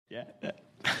Yeah.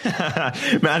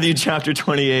 Matthew chapter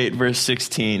 28, verse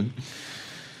 16.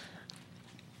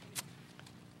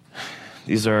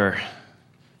 These are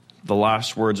the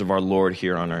last words of our Lord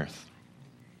here on earth.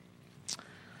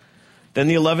 Then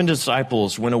the 11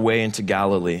 disciples went away into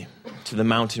Galilee, to the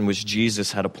mountain which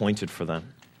Jesus had appointed for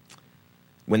them.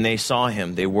 When they saw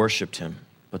him, they worshipped him,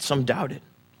 but some doubted.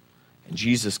 And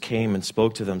Jesus came and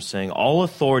spoke to them, saying, "All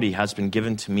authority has been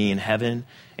given to me in heaven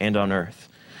and on earth.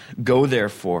 Go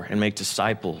therefore and make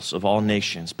disciples of all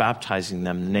nations, baptizing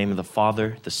them in the name of the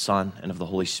Father, the Son, and of the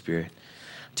Holy Spirit,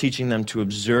 teaching them to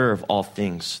observe all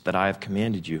things that I have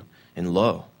commanded you. And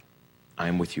lo, I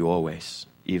am with you always,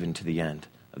 even to the end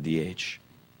of the age."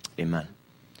 Amen.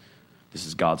 This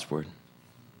is God's word.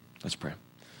 Let's pray.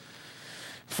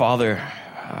 Father,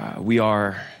 we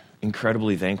are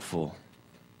incredibly thankful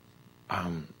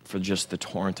for just the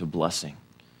torrent of blessing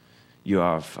you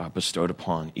have bestowed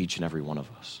upon each and every one of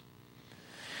us.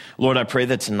 Lord, I pray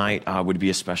that tonight would be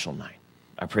a special night.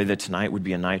 I pray that tonight would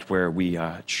be a night where we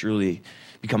truly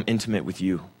become intimate with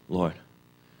you, Lord.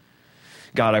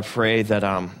 God, I pray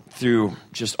that through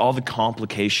just all the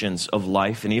complications of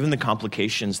life and even the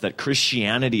complications that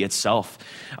Christianity itself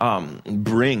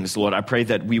brings, Lord, I pray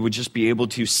that we would just be able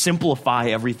to simplify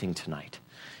everything tonight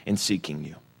in seeking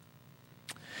you.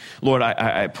 Lord,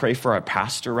 I pray for our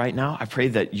pastor right now. I pray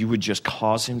that you would just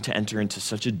cause him to enter into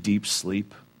such a deep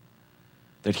sleep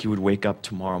that he would wake up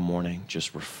tomorrow morning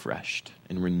just refreshed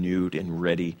and renewed and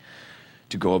ready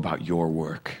to go about your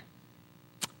work.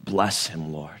 Bless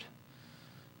him, Lord.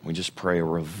 We just pray a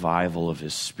revival of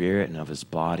his spirit and of his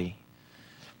body.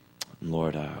 And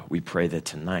Lord, we pray that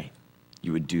tonight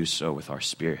you would do so with our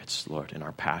spirits, Lord, and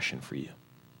our passion for you.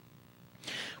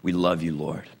 We love you,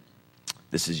 Lord.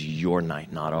 This is your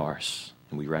night, not ours,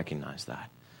 and we recognize that.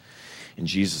 In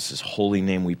Jesus' holy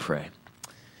name we pray.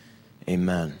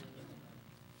 Amen.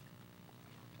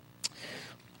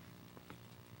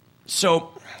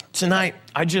 So tonight,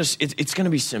 it's going to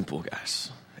be simple,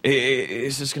 guys.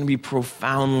 It's just going to be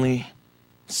profoundly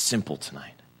simple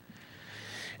tonight.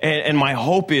 And my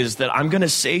hope is that I'm going to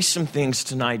say some things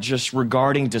tonight just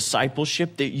regarding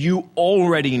discipleship that you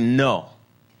already know.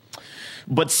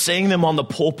 But saying them on the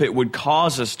pulpit would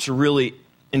cause us to really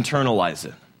internalize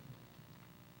it.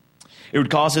 It would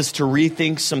cause us to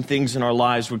rethink some things in our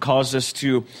lives, would cause us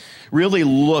to really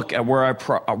look at where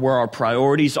our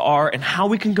priorities are and how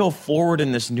we can go forward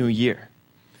in this new year.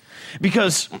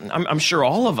 Because I'm sure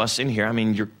all of us in here,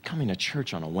 you're coming to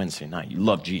church on a Wednesday night. You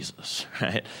love Jesus,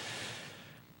 right?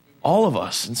 All of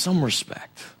us, in some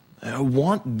respect,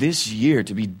 want this year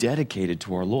to be dedicated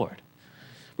to our Lord.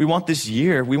 We want this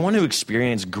year, we want to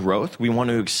experience growth. We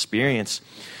want to experience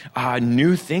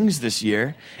new things this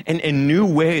year and new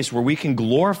ways where we can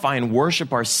glorify and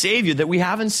worship our Savior that we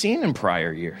haven't seen in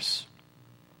prior years.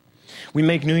 We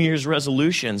make New Year's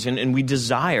resolutions and we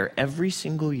desire every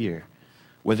single year,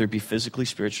 whether it be physically,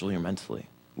 spiritually, or mentally,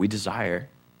 we desire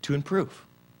to improve.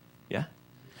 Yeah?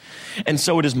 And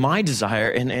so it is my desire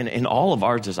and all of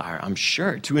our desire, I'm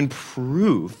sure, to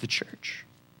improve the church.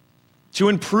 To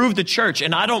improve the church.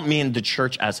 And I don't mean the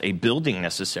church as a building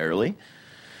necessarily.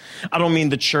 I don't mean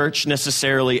the church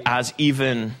necessarily as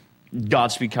even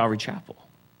Godspeed Calvary Chapel.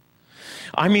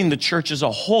 I mean the church as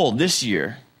a whole this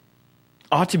year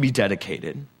ought to be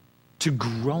dedicated to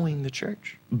growing the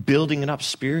church, building it up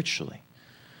spiritually.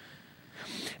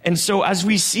 And so as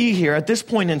we see here at this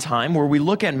point in time where we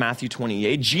look at Matthew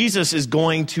 28, Jesus is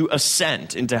going to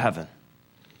ascend into heaven.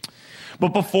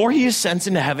 But before he ascends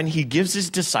into heaven, he gives his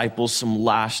disciples some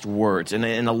last words and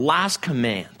a last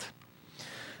command.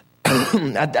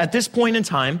 At this point in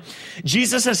time,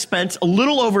 Jesus has spent a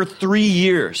little over 3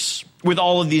 years with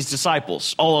all of these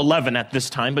disciples, all 11 at this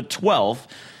time, but 12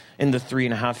 in the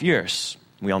 3.5 years.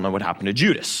 We all know what happened to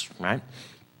Judas, right?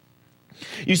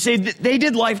 You say they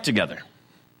did life together.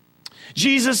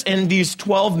 Jesus and these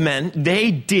 12 men,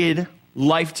 they did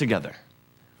life together.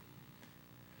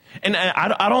 And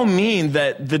I don't mean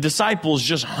that the disciples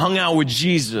just hung out with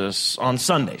Jesus on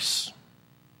Sundays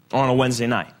or on a Wednesday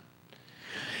night.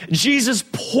 Jesus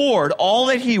poured all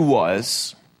that he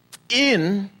was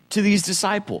into these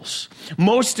disciples.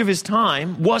 Most of his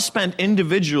time was spent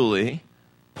individually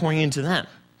pouring into them.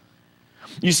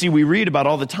 You see, we read about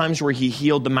all the times where he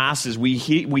healed the masses. We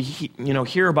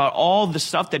hear about all the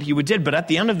stuff that he did. But at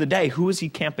the end of the day, who is he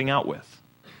camping out with?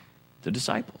 The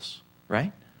disciples,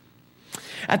 right?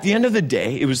 At the end of the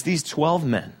day, it was these 12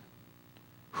 men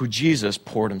who Jesus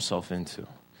poured himself into.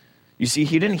 You see,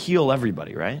 he didn't heal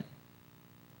everybody, right?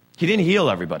 He didn't heal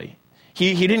everybody.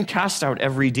 He didn't cast out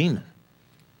every demon.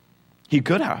 He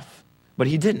could have, but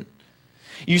he didn't.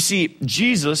 You see,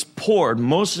 Jesus poured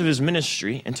most of his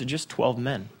ministry into just 12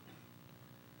 men.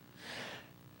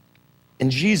 And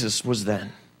Jesus was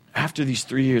then, after these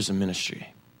 3 years of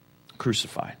ministry,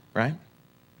 crucified, right?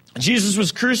 Jesus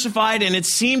was crucified, and it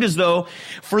seemed as though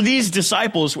for these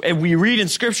disciples, and we read in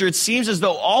Scripture, it seems as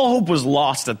though all hope was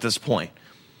lost at this point.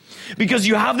 Because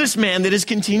you have this man that is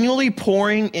continually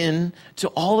pouring in to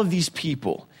all of these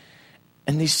people,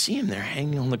 and they see him there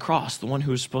hanging on the cross, the one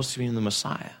who was supposed to be the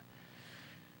Messiah.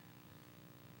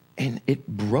 And it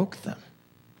broke them.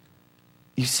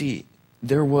 You see,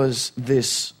 there was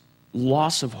this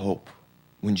loss of hope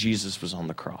when Jesus was on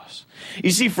the cross.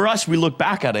 You see, for us, we look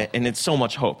back at it and it's so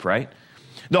much hope, right?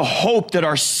 The hope that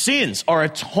our sins are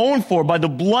atoned for by the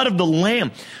blood of the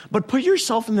Lamb. But put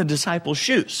yourself in the disciples'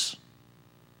 shoes.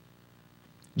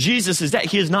 Jesus is dead.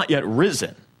 He has not yet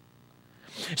risen.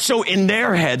 So in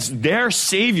their heads, their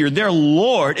Savior, their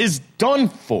Lord is done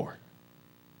for.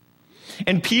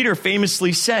 And Peter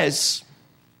famously says,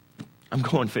 I'm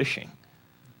going fishing.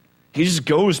 He just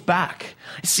goes back.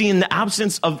 See, in the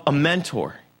absence of a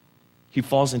mentor, he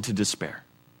falls into despair.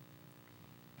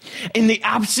 In the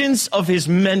absence of his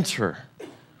mentor,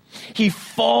 he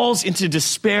falls into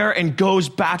despair and goes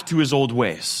back to his old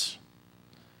ways.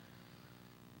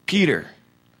 Peter,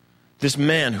 this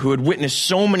man who had witnessed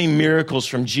so many miracles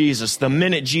from Jesus, the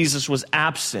minute Jesus was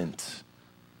absent,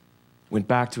 went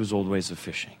back to his old ways of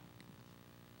fishing.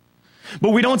 But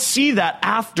we don't see that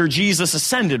after Jesus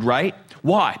ascended, right?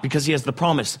 Why? Because he has the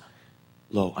promise,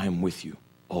 lo, I am with you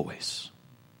always.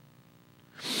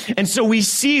 And so we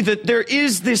see that there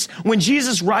is this, when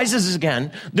Jesus rises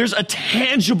again, there's a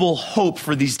tangible hope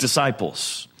for these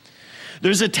disciples.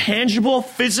 There's a tangible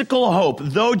physical hope.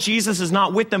 Though Jesus is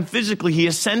not with them physically, he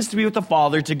ascends to be with the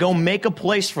Father to go make a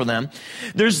place for them.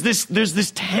 There's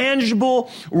this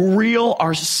tangible, real,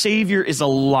 our Savior is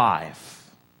alive.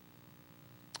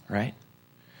 Right?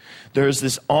 There's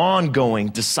this ongoing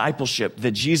discipleship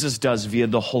that Jesus does via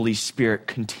the Holy Spirit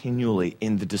continually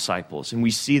in the disciples. And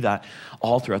we see that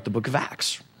all throughout the book of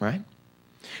Acts, right?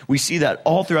 We see that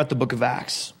all throughout the book of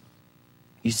Acts.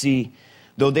 You see,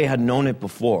 though they had known it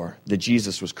before, that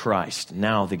Jesus was Christ,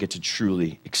 now they get to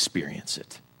truly experience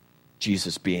it.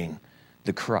 Jesus being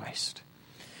the Christ.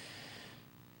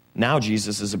 Now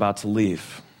Jesus is about to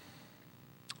leave.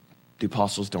 The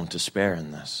apostles don't despair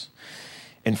in this.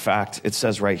 In fact, it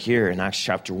says right here in Acts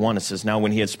chapter 1, it says, now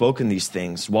when he had spoken these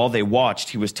things, while they watched,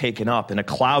 he was taken up, and a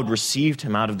cloud received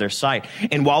him out of their sight.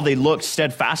 And while they looked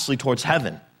steadfastly towards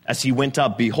heaven, as he went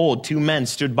up, behold, 2 men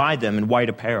stood by them in white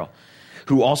apparel,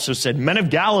 who also said, men of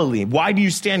Galilee, why do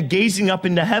you stand gazing up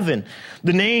into heaven?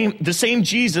 The same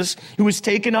Jesus who was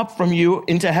taken up from you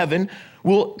into heaven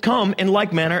will come in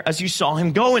like manner as you saw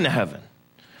him go into heaven.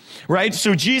 Right?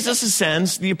 So Jesus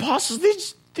ascends, the apostles,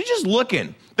 they're just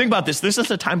looking. Think about this. This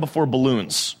is a time before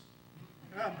balloons.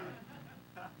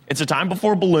 It's a time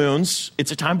before balloons.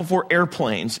 It's a time before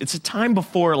airplanes. It's a time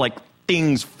before, like,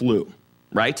 things flew,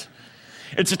 right?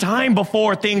 It's a time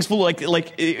before things flew, like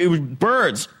it was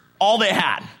birds, all they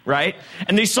had, right?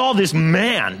 And they saw this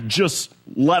man just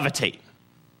levitate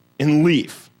and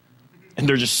leave. And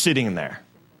they're just sitting there.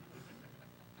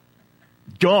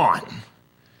 Gone.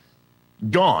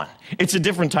 It's a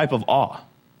different type of awe,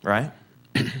 right?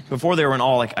 Before they were in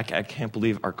awe, like, I can't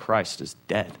believe our Christ is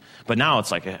dead. But now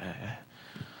it's like,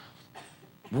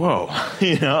 whoa,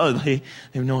 they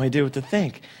have no idea what to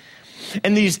think.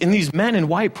 And these men in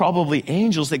white, probably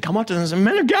angels, they come up to them and say,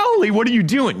 men of Galilee, what are you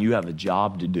doing? You have a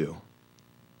job to do.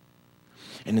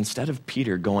 And instead of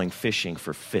Peter going fishing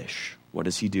for fish, what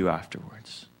does he do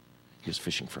afterwards? He goes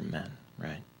fishing for men,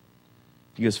 right?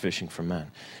 He goes fishing for men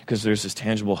because there's this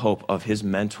tangible hope of his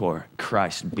mentor,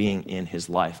 Christ, being in his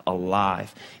life,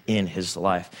 alive in his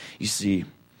life. You see,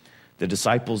 the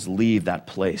disciples leave that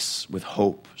place with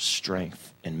hope,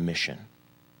 strength, and mission.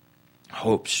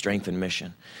 Hope, strength, and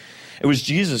mission. It was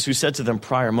Jesus who said to them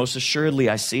prior, most assuredly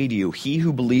I say to you, he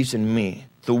who believes in me,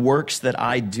 the works that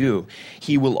I do,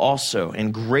 he will also,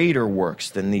 and greater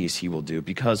works than these he will do,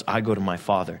 because I go to my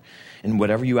Father. And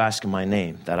whatever you ask in my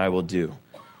name, that I will do,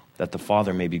 that the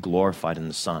Father may be glorified in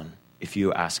the Son. If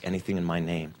you ask anything in my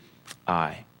name,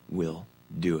 I will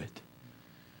do it.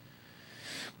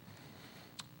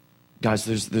 Guys,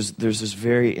 there's this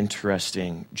very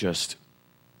interesting just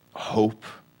hope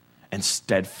and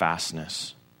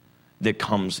steadfastness that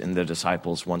comes in the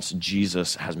disciples once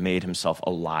Jesus has made himself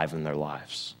alive in their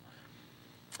lives.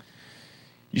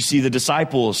 You see, the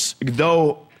disciples,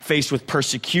 though faced with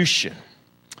persecution,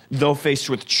 though faced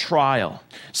with trial,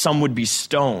 some would be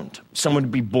stoned, some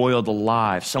would be boiled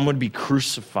alive, some would be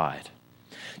crucified,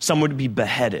 some would be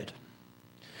beheaded.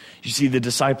 You see, the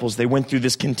disciples, they went through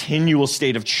this continual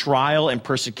state of trial and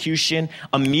persecution.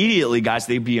 Immediately, guys,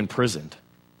 they'd be imprisoned.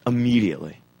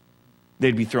 Immediately.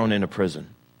 They'd be thrown into prison.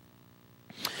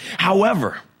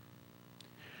 However,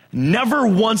 never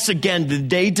once again did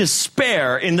they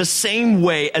despair in the same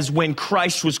way as when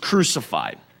Christ was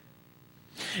crucified.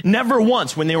 Never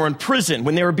once when they were in prison,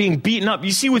 when they were being beaten up.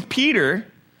 You see, with Peter,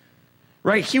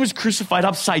 right, he was crucified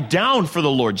upside down for the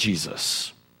Lord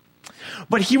Jesus.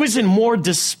 But he was in more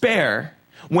despair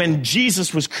when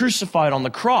Jesus was crucified on the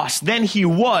cross than he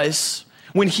was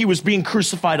when he was being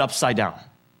crucified upside down.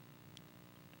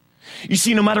 You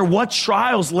see, no matter what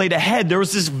trials laid ahead, there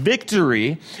was this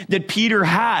victory that Peter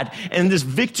had and this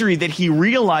victory that he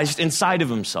realized inside of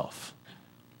himself.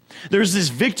 There's this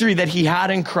victory that he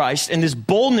had in Christ and this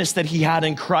boldness that he had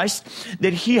in Christ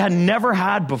that he had never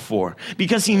had before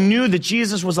because he knew that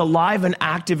Jesus was alive and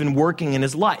active and working in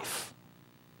his life.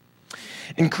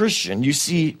 In Christian, you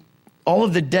see, all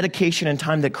of the dedication and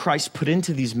time that Christ put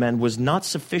into these men was not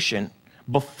sufficient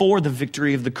before the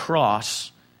victory of the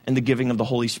cross and the giving of the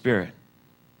Holy Spirit.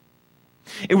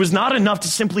 It was not enough to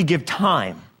simply give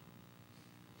time.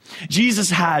 Jesus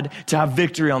had to have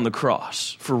victory on the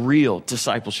cross for real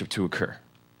discipleship to occur.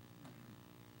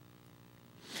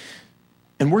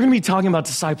 And we're going to be talking about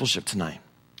discipleship tonight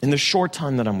in the short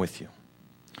time that I'm with you.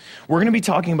 We're going to be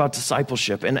talking about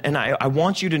discipleship, and I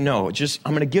want you to know,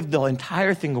 I'm going to give the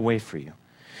entire thing away for you.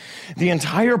 The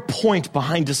entire point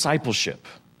behind discipleship,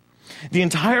 the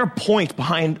entire point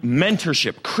behind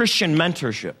mentorship, Christian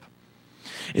mentorship,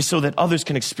 is so that others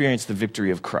can experience the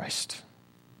victory of Christ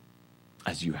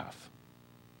as you have.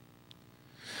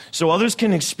 So others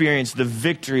can experience the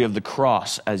victory of the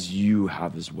cross as you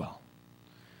have as well.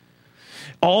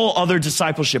 All other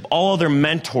discipleship, all other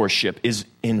mentorship is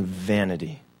in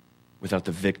vanity without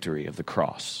the victory of the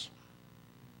cross.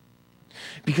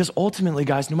 Because ultimately,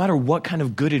 guys, no matter what kind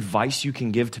of good advice you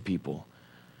can give to people,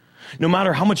 no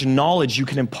matter how much knowledge you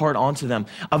can impart onto them,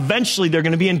 eventually they're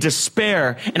going to be in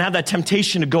despair and have that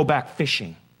temptation to go back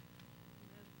fishing.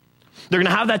 They're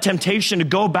going to have that temptation to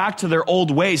go back to their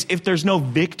old ways if there's no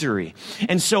victory.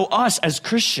 And so us as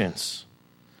Christians,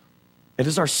 it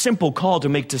is our simple call to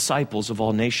make disciples of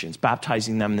all nations,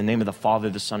 baptizing them in the name of the Father,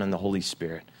 the Son, and the Holy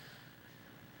Spirit.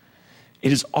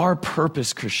 It is our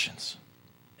purpose, Christians,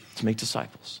 to make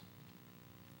disciples.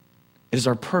 It is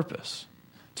our purpose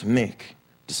to make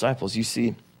disciples. You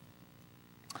see,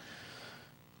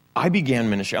 I began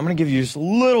ministry. I'm going to give you just a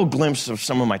little glimpse of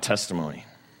some of my testimony.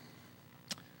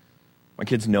 My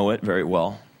kids know it very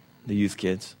well, the youth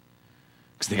kids,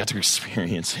 because they got to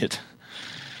experience it.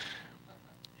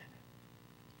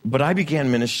 But I began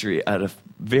ministry at a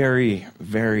very,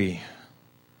 very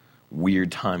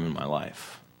weird time in my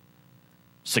life.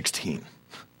 16.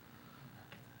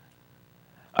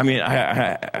 I mean,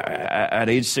 at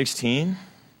age 16,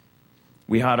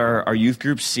 we had our youth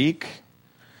group Seek.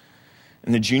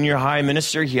 And the junior high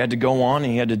minister, he had to go on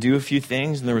and he had to do a few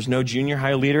things. And there was no junior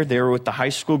high leader. They were with the high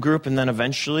school group. And then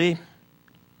eventually,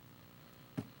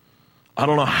 I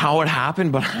don't know how it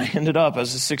happened, but I ended up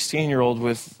as a 16-year-old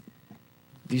with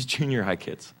these junior high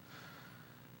kids.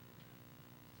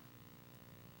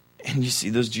 And you see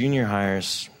those junior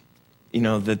hires,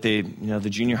 the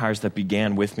junior hires that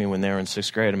began with me when they were in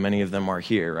 6th grade, and many of them are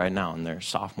here right now, and they're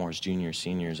sophomores, juniors,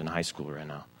 seniors in high school right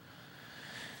now.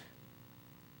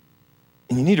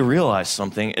 And you need to realize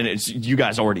something, and you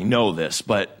guys already know this,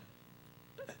 but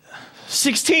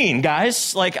 16,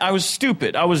 guys, I was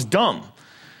stupid. I was dumb.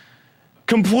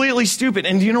 Completely stupid.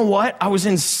 And you know what? I was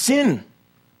in sin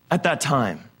at that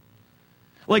time.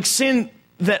 Sin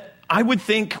that I would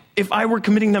think if I were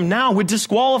committing them now would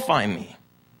disqualify me.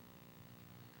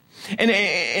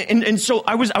 And so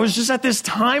I was just at this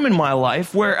time in my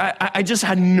life where I just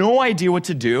had no idea what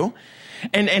to do.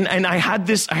 And I had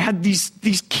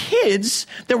these kids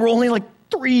that were only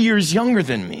 3 years younger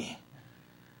than me.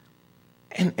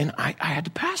 And I had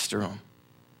to pastor them.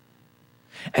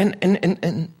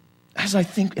 And as I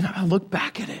think, and I look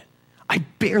back at it, I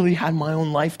barely had my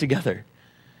own life together.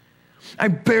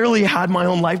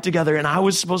 And I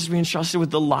was supposed to be entrusted with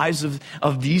the lives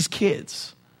of these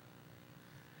kids.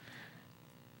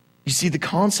 You see, the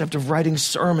concept of writing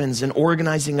sermons and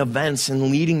organizing events and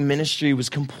leading ministry was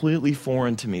completely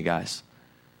foreign to me, guys.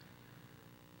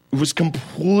 It was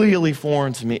completely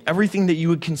foreign to me. Everything that you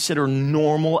would consider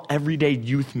normal, everyday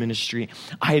youth ministry,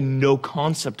 I had no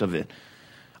concept of it.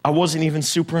 I wasn't even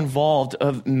super involved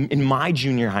in my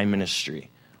junior high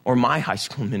ministry or my high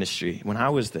school ministry when I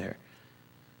was there.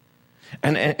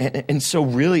 And so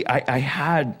really, I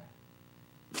had,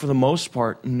 for the most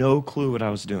part, no clue what I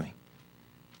was doing.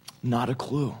 Not a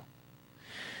clue.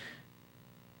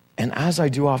 And as I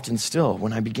do often still,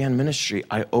 when I began ministry,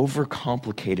 I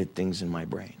overcomplicated things in my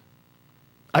brain.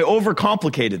 I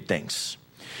overcomplicated things.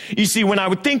 You see, when I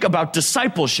would think about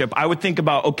discipleship, I would think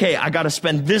about, okay, I got to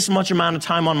spend this much amount of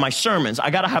time on my sermons.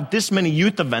 I got to have this many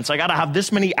youth events. I got to have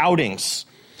this many outings.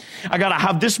 I got to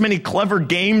have this many clever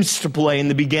games to play in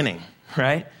the beginning,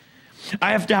 right?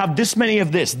 I have to have this many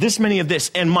of this many of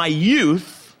this. And my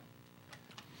youth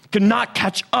could not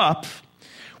catch up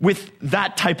with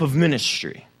that type of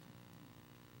ministry.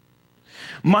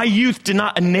 My youth did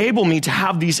not enable me to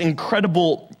have these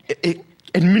incredible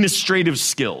administrative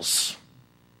skills.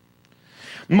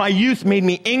 My youth made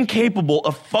me incapable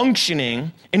of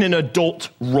functioning in an adult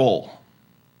role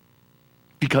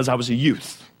because I was a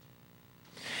youth.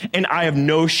 And I have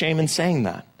no shame in saying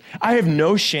that. I have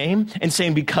no shame in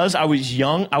saying because I was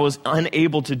young, I was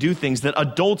unable to do things that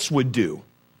adults would do.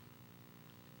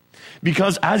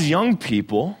 Because as young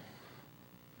people,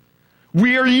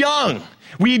 we are young.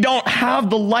 We don't have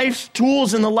the life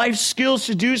tools and the life skills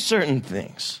to do certain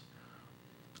things.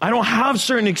 I don't have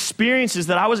certain experiences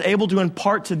that I was able to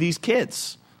impart to these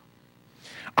kids.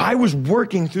 I was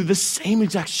working through the same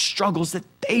exact struggles that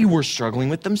they were struggling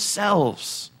with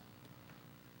themselves.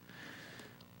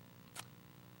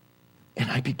 And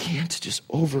I began to just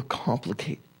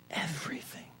overcomplicate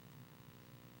everything.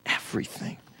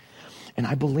 Everything. And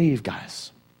I believe,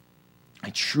 guys, I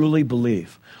truly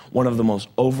believe one of the most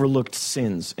overlooked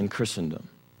sins in Christendom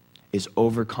is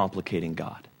overcomplicating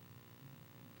God.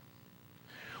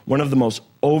 One of the most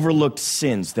overlooked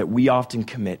sins that we often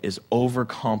commit is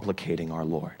overcomplicating our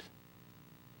Lord.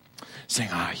 Saying,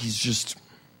 he's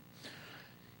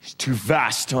too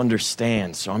vast to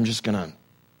understand, so I'm just going to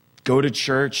go to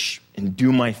church and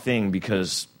do my thing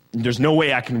because there's no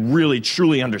way I can really,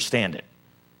 truly understand it,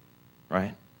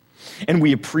 right? And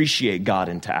we appreciate God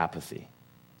into apathy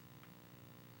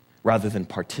rather than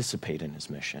participate in his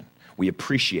mission. We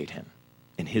appreciate him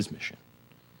in his mission.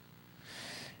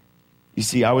 You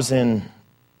see, I was in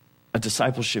a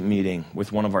discipleship meeting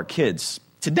with one of our kids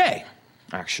today,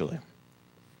 actually.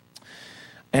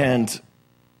 And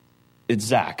it's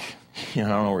Zach. I don't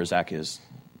know where Zach is.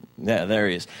 Yeah, there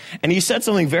he is. And he said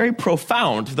something very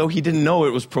profound, though he didn't know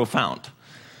it was profound,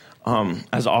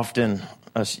 as often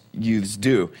us youths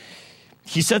do.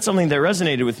 He said something that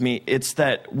resonated with me. It's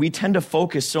that we tend to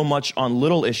focus so much on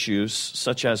little issues,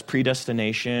 such as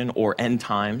predestination or end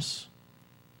times,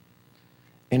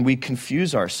 and we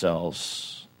confuse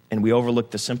ourselves, and we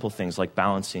overlook the simple things like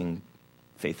balancing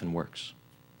faith and works,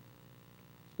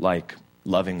 like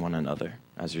loving one another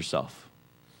as yourself,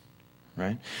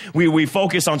 right? We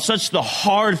focus on such the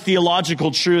hard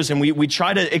theological truths, and we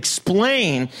try to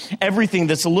explain everything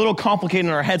that's a little complicated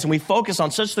in our heads, and we focus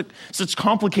on such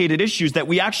complicated issues that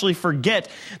we actually forget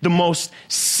the most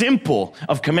simple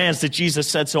of commands that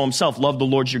Jesus said so himself. Love the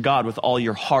Lord your God with all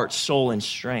your heart, soul, and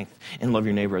strength, and love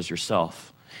your neighbor as yourself.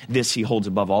 This he holds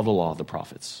above all the law of the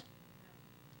prophets.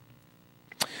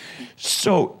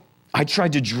 So I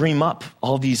tried to dream up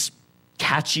all these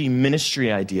catchy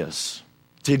ministry ideas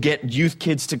to get youth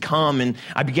kids to come, and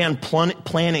I began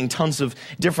planning tons of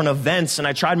different events, and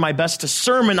I tried my best to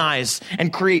sermonize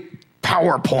and create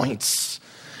PowerPoints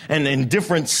and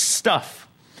different stuff.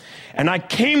 And I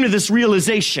came to this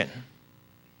realization.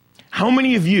 How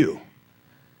many of you,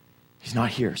 he's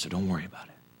not here, so don't worry about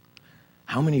it.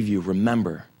 How many of you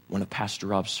remember one of Pastor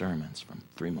Rob's sermons from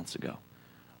 3 months ago?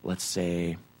 Let's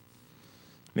say,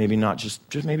 maybe not just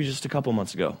maybe just a couple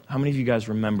months ago. How many of you guys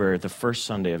remember the first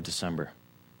Sunday of December,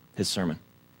 his sermon?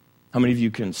 How many of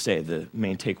you can say the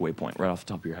main takeaway point right off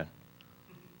the top of your head?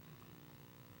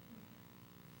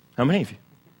 How many of you?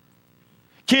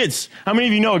 Kids, how many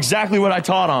of you know exactly what I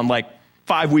taught on like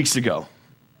 5 weeks ago?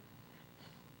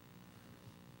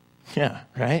 Yeah,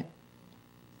 right?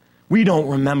 We don't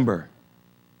remember.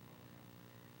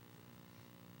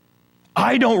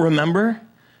 I don't remember.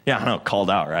 Yeah, I know, called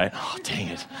out, right? Oh, dang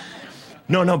it.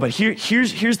 No, but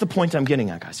here's the point I'm getting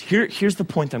at, guys. Here's the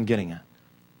point I'm getting at.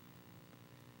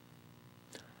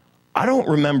 I don't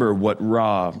remember what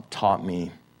Rob taught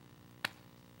me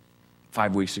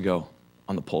 5 weeks ago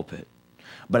on the pulpit.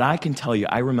 But I can tell you,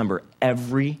 I remember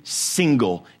every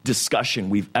single discussion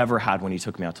we've ever had when he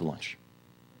took me out to lunch.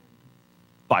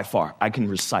 By far, I can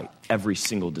recite every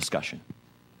single discussion.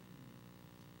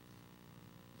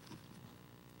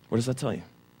 What does that tell you?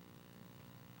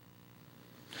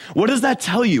 What does that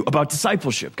tell you about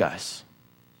discipleship, guys?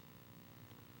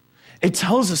 It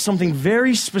tells us something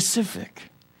very specific.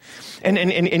 And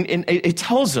it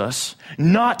tells us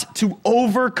not to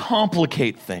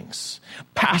overcomplicate things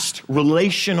past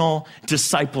relational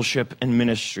discipleship and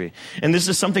ministry. And this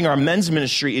is something our men's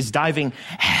ministry is diving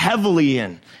heavily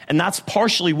in. And that's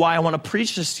partially why I want to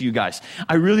preach this to you guys.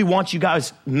 I really want you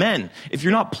guys, men, if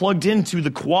you're not plugged into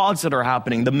the quads that are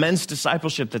happening, the men's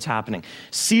discipleship that's happening,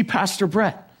 see Pastor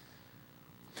Brett.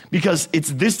 Because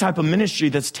it's this type of ministry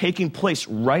that's taking place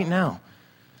right now.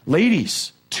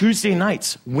 Ladies, Tuesday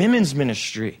nights, women's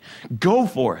ministry. Go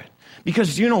for it.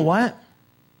 Because you know what?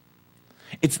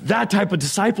 It's that type of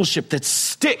discipleship that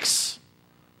sticks.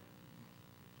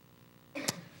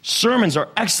 Sermons are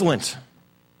excellent.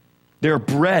 They're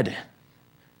bread.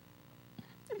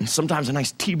 And sometimes a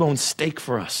nice T-bone steak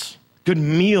for us. Good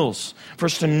meals for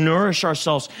us to nourish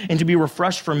ourselves and to be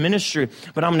refreshed for ministry.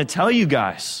 But I'm going to tell you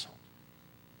guys,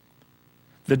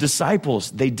 the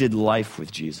disciples, they did life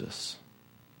with Jesus.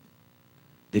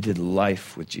 They did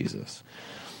life with Jesus.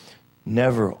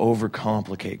 Never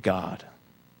overcomplicate God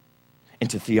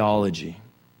into theology,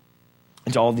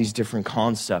 into all these different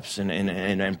concepts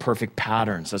and perfect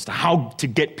patterns as to how to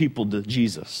get people to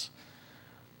Jesus.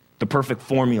 The perfect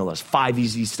formulas, 5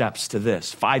 easy steps to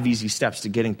this, 5 easy steps to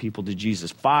getting people to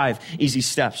Jesus, 5 easy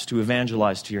steps to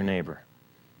evangelize to your neighbor.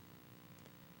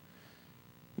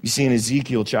 You see in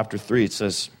Ezekiel chapter 3, it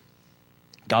says,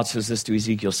 God says this to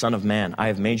Ezekiel, "Son of man, I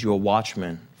have made you a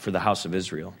watchman for the house of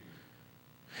Israel.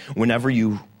 Whenever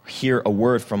you hear a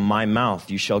word from my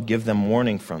mouth, you shall give them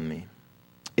warning from me.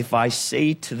 If I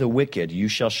say to the wicked, you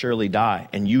shall surely die,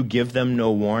 and you give them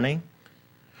no warning,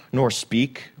 nor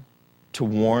speak to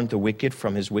warn the wicked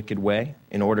from his wicked way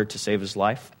in order to save his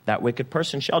life, that wicked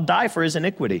person shall die for his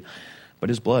iniquity, but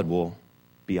his blood will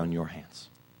be on your hands."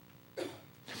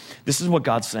 This is what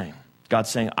God's saying. God's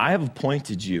saying, I have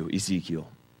appointed you, Ezekiel,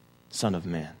 son of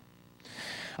man.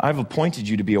 I have appointed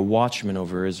you to be a watchman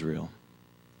over Israel.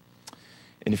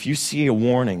 And if you see a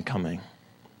warning coming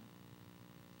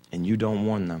and you don't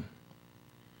warn them,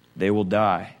 they will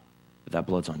die, but that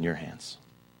blood's on your hands.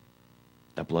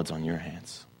 That blood's on your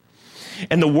hands.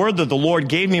 And the word that the Lord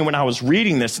gave me when I was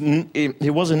reading this,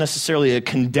 it wasn't necessarily a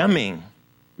condemning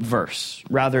verse,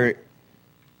 rather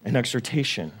an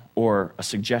exhortation or a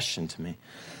suggestion to me.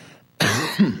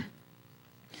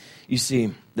 You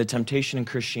see, the temptation in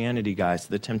Christianity, guys,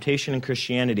 the temptation in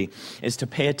Christianity is to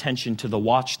pay attention to the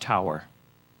watchtower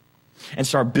and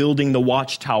start building the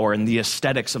watchtower and the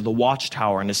aesthetics of the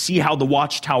watchtower and to see how the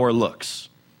watchtower looks.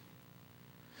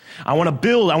 I want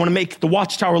to make the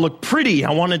watchtower look pretty.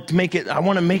 I want to make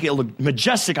it look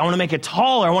majestic. I want to make it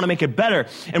taller. I want to make it better.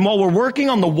 And while we're working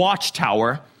on the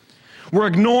watchtower, we're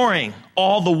ignoring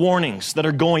all the warnings that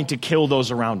are going to kill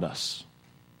those around us.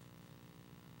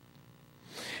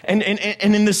 And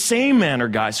in the same manner,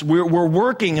 guys, we're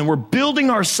working and we're building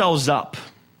ourselves up.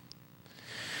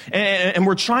 And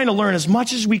we're trying to learn as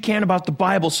much as we can about the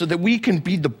Bible so that we can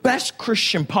be the best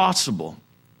Christian possible.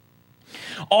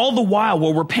 All the while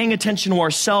we're paying attention to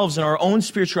ourselves and our own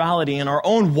spirituality and our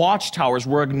own watchtowers,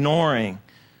 we're ignoring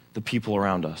the people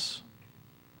around us.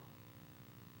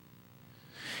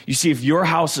 You see, if your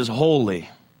house is holy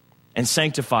and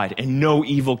sanctified and no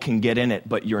evil can get in it,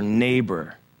 but your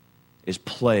neighbor is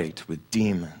plagued with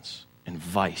demons and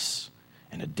vice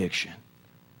and addiction,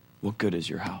 what good is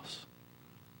your house?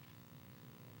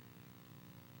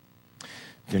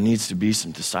 There needs to be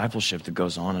some discipleship that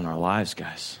goes on in our lives,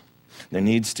 guys. There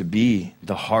needs to be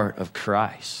the heart of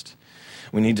Christ.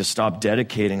 We need to stop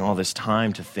dedicating all this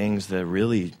time to things that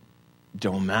really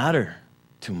don't matter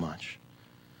too much.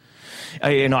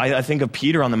 I think of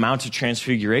Peter on the Mount of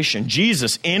Transfiguration.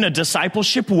 Jesus, in a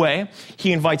discipleship way,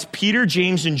 he invites Peter,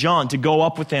 James, and John to go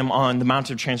up with him on the Mount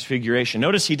of Transfiguration.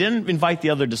 Notice he didn't invite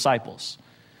the other disciples.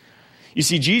 You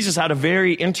see, Jesus had a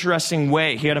very interesting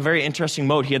way. He had a very interesting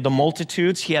mode. He had the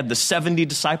multitudes. He had the 70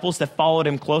 disciples that followed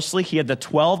him closely. He had the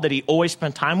 12 that he always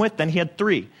spent time with. Then he had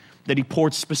 3 that he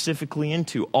poured specifically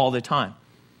into all the time.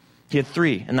 He had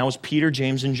 3, and that was Peter,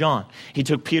 James, and John. He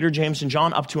took Peter, James, and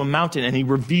John up to a mountain, and he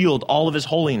revealed all of his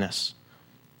holiness.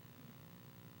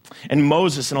 And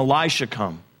Moses and Elisha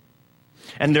come,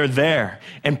 and they're there,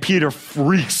 and Peter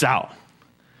freaks out.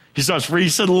 He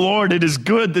said, "Lord, it is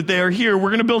good that they are here. We're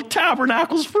going to build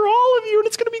tabernacles for all of you, and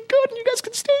it's going to be good, and you guys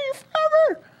can stay here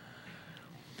forever."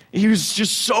 He was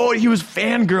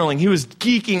fangirling. He was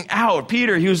geeking out.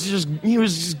 Peter, he was just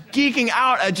geeking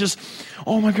out at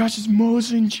oh my gosh, it's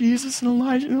Moses and Jesus and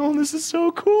Elijah. Oh, this is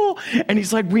so cool. And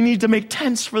he's like, we need to make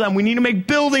tents for them. We need to make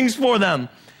buildings for them.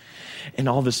 And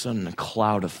all of a sudden, a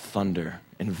cloud of thunder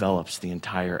envelops the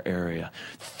entire area.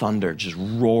 Thunder just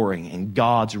roaring in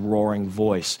God's roaring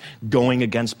voice going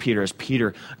against Peter. As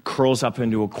Peter curls up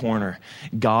into a corner,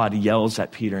 God yells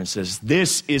at Peter and says,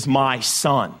 "This is my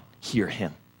son. Hear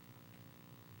him."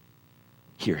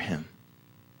 Hear him.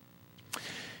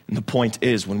 And the point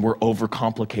is, when we're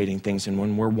overcomplicating things and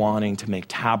when we're wanting to make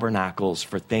tabernacles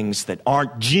for things that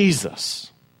aren't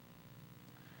Jesus,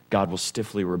 God will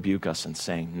stiffly rebuke us and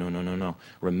saying, no.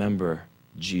 Remember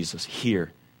Jesus.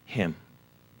 Hear him.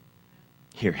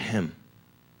 Hear him.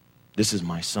 This is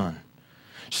my son.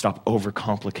 Stop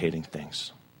overcomplicating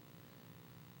things.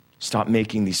 Stop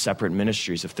making these separate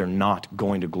ministries if they're not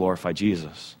going to glorify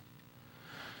Jesus.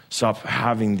 Stop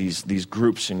having these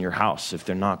groups in your house if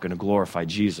they're not going to glorify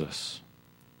Jesus.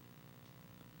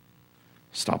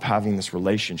 Stop having this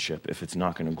relationship if it's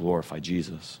not going to glorify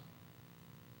Jesus.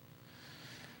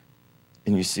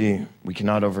 And you see, we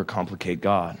cannot overcomplicate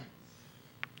God.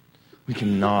 We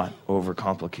cannot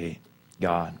overcomplicate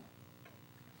God.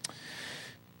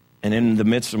 And in the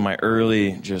midst of my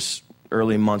early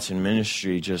months in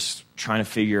ministry, just trying to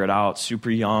figure it out, super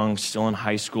young, still in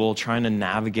high school, trying to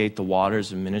navigate the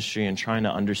waters of ministry and trying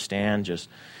to understand just,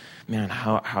 man,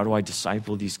 how do I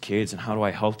disciple these kids and how do I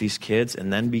help these kids?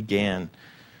 And then began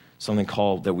something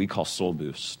that we call Soul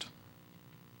Boost.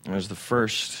 And it was the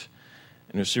first,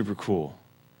 and it was super cool,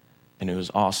 and it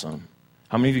was awesome.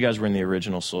 How many of you guys were in the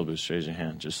original Soul Boost? Raise your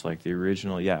hand. Just like the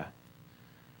original, yeah.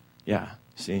 Yeah,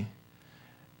 see?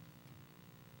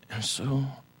 It was so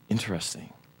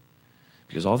interesting.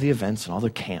 Because all the events and all the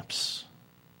camps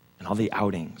and all the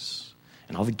outings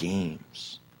and all the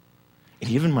games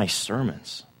and even my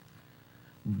sermons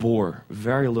bore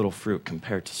very little fruit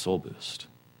compared to Soul Boost.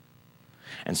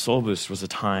 And Soul Boost was a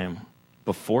time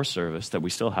before service that we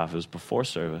still have. It was before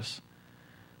service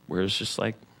where it was just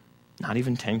like not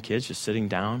even 10 kids just sitting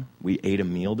down. We ate a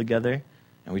meal together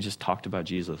and we just talked about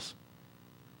Jesus.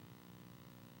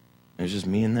 It was just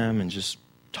me and them and just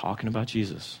talking about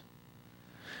Jesus.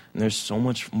 And there's so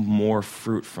much more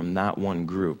fruit from that one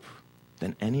group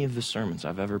than any of the sermons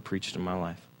I've ever preached in my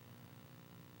life.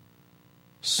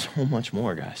 So much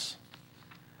more, guys.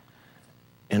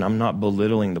 And I'm not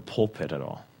belittling the pulpit at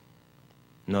all.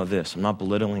 Know this, I'm not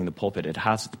belittling the pulpit. It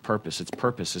has the purpose. Its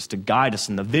purpose is to guide us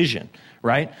in the vision,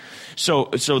 right? So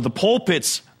the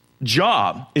pulpit's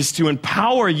job is to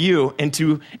empower you and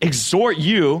to exhort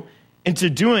you into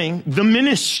doing the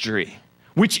ministry,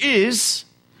 which is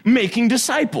making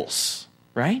disciples,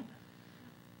 right?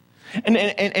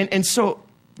 And so,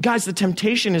 guys, the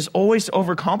temptation is always to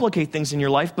overcomplicate things in your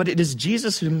life, but it is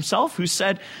Jesus himself who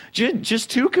said,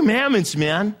 just 2 commandments,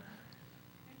 man.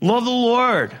 Love the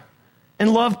Lord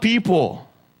and love people,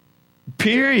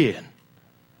 period.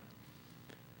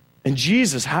 And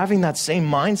Jesus, having that same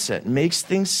mindset, makes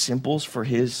things simple for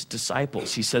his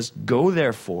disciples. He says, go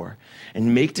therefore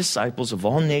and make disciples of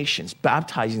all nations,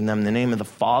 baptizing them in the name of the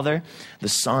Father, the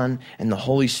Son, and the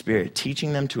Holy Spirit,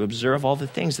 teaching them to observe all the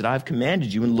things that I've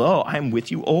commanded you. And lo, I am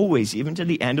with you always, even to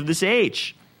the end of this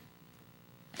age.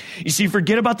 You see,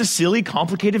 forget about the silly,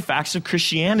 complicated facts of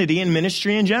Christianity and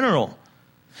ministry in general.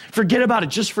 Forget about it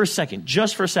just for a second,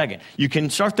 You can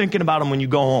start thinking about them when you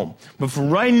go home. But for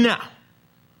right now,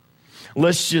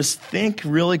 let's just think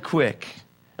really quick.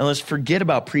 And let's forget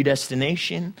about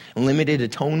predestination, limited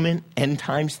atonement, end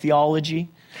times theology.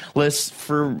 Let's,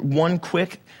 for one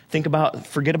quick,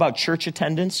 forget about church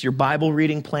attendance, your Bible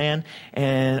reading plan,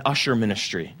 and usher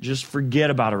ministry. Just forget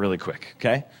about it really quick,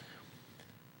 okay?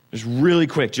 Just really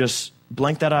quick, just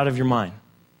blank that out of your mind.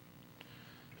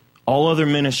 All other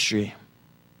ministry,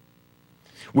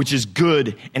 which is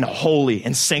good and holy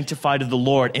and sanctified of the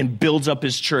Lord and builds up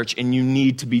his church, and you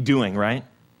need to be doing, right?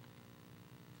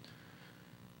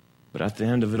 But at the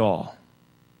end of it all,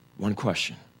 one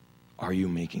question: are you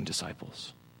making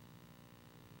disciples?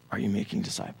 Are you making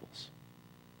disciples?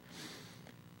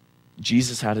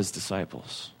 Jesus had his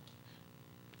disciples.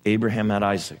 Abraham had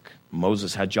Isaac.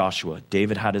 Moses had Joshua.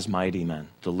 David had his mighty men.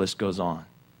 The list goes on.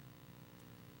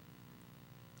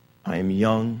 I am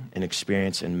young and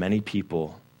experienced, and many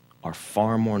people are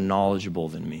far more knowledgeable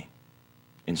than me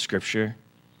in Scripture,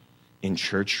 in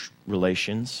church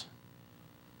relations.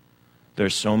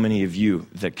 There's so many of you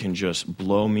that can just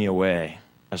blow me away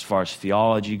as far as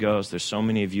theology goes. There's so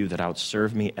many of you that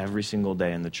outserve me every single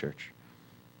day in the church.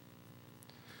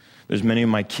 There's many of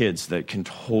my kids that can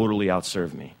totally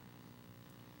outserve me.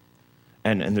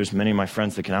 And there's many of my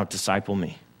friends that can out-disciple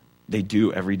me. They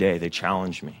do every day. They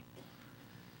challenge me.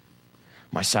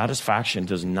 My satisfaction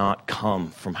does not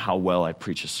come from how well I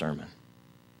preach a sermon.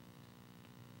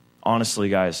 Honestly,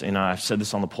 guys, I've said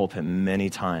this on the pulpit many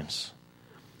times.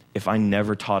 if I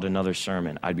never taught another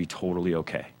sermon, I'd be totally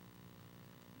okay.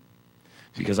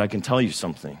 Because I can tell you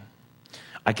something.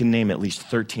 I can name at least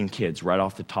 13 kids right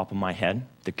off the top of my head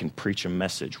that can preach a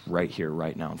message right here,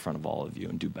 right now in front of all of you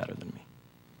and do better than me.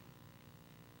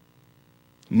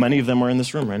 Many of them are in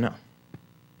this room right now.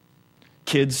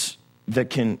 Kids that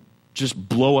can just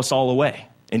blow us all away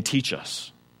and teach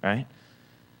us, right?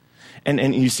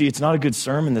 And you see, it's not a good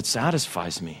sermon that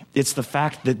satisfies me. It's the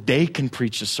fact that they can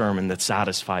preach a sermon that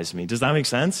satisfies me. Does that make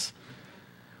sense?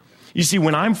 You see,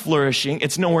 when I'm flourishing,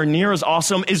 it's nowhere near as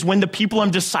awesome as when the people I'm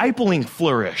discipling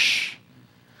flourish.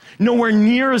 Nowhere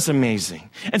near as amazing.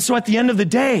 And so at the end of the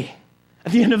day,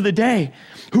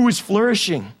 who is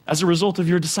flourishing as a result of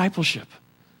your discipleship?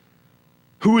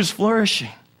 Who is flourishing?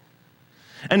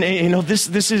 And you know,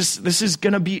 this is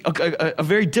going to be a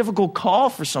very difficult call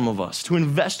for some of us to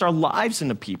invest our lives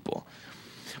into people.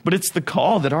 But it's the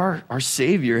call that our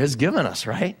Savior has given us,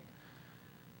 right?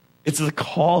 It's the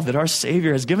call that our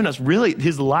Savior has given us. Really,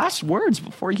 his last words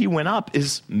before he went up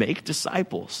is make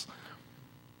disciples.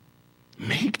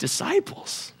 Make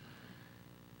disciples.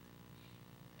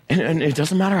 And it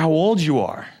doesn't matter how old you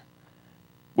are,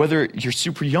 whether you're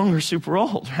super young or super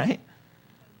old, right?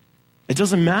 It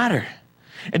doesn't matter.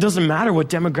 It doesn't matter what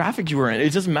demographic you are in.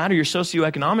 It doesn't matter your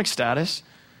socioeconomic status.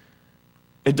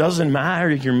 It doesn't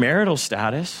matter your marital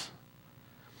status.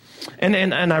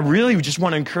 And I really just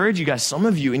want to encourage you guys. Some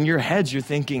of you in your heads, you're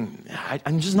thinking,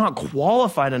 I'm just not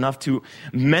qualified enough to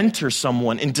mentor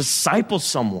someone and disciple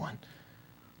someone.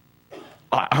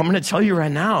 I'm going to tell you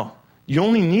right now, you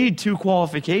only need 2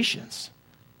 qualifications.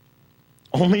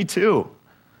 Only 2.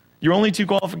 Your only 2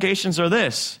 qualifications are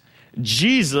this.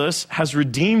 Jesus has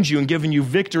redeemed you and given you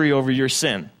victory over your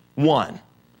sin. 1,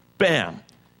 bam,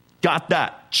 got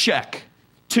that, check.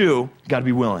 2, got to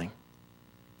be willing.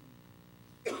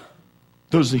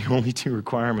 Those are the only 2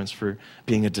 requirements for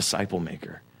being a disciple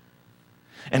maker.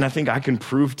 And I think I can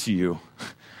prove to you,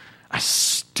 as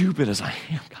stupid as I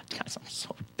am, God, guys, I'm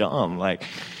so dumb. Like,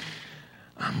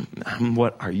 I'm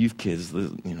what our youth kids,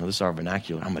 you know, this is our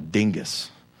vernacular. I'm a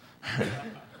dingus.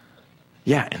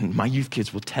 Yeah, and my youth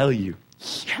kids will tell you,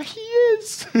 yeah, he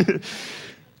is.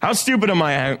 How stupid am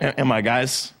I,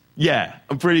 guys? Yeah,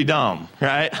 I'm pretty dumb,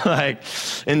 right? Like,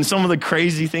 and some of the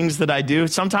crazy things that I do,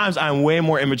 sometimes I'm way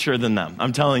more immature than them.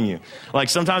 I'm telling you. Like,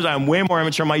 sometimes I'm way more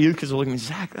immature. My youth kids will look at me,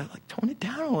 Zach, like, tone it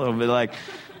down a little bit. Like,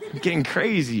 I'm getting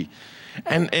crazy.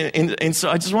 And so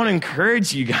I just want to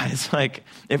encourage you guys, like,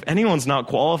 if anyone's not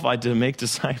qualified to make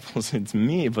disciples, it's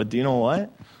me. But do you know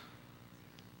what?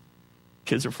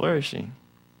 Kids are flourishing.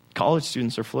 College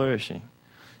students are flourishing.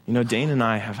 You know, Dane and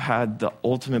I have had the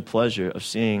ultimate pleasure of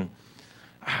seeing,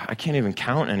 I can't even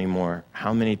count anymore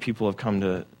how many people have come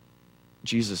to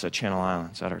Jesus at Channel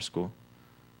Islands at our school.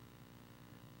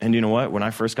 And you know what? When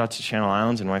I first got to Channel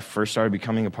Islands and when I first started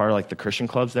becoming a part of like the Christian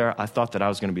clubs there, I thought that I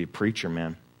was going to be a preacher,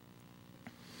 man.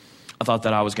 I thought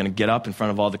that I was going to get up in front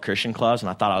of all the Christian clubs and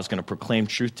I thought I was going to proclaim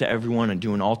truth to everyone and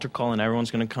do an altar call and everyone's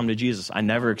going to come to Jesus. I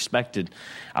never expected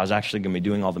I was actually going to be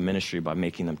doing all the ministry by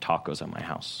making them tacos at my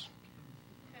house.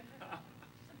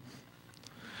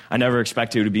 I never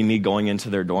expected it to be me going into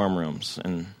their dorm rooms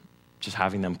and just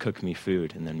having them cook me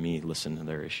food and then me listen to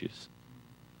their issues.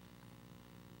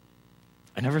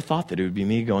 I never thought that it would be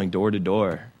me going door to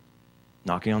door,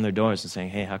 knocking on their doors and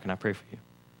saying, hey, how can I pray for you?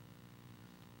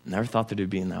 Never thought that it would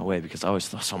be in that way because I always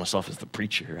saw myself as the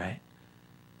preacher, right?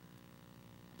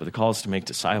 But the call is to make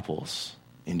disciples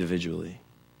individually.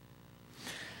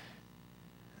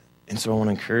 And so I want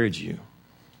to encourage you.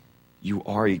 You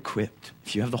are equipped.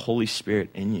 If you have the Holy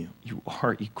Spirit in you, you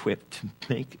are equipped to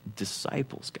make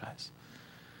disciples, guys.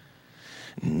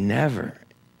 Never,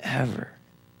 ever,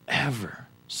 ever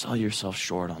sell yourself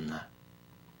short on that.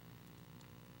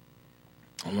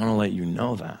 I want to let you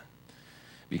know that.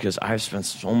 Because I've spent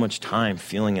so much time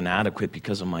feeling inadequate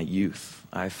because of my youth.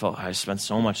 I spent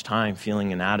so much time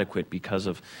feeling inadequate because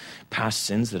of past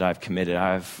sins that I've committed.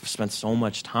 I've spent so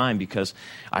much time because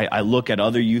I look at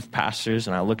other youth pastors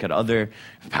and I look at other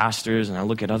pastors and I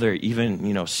look at other even,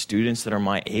 you know, students that are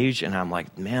my age and I'm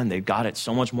like, man, they've got it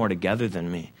so much more together than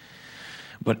me.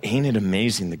 But ain't it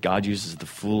amazing that God uses the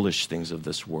foolish things of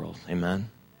this world? Amen?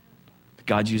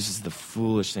 God uses the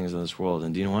foolish things of this world.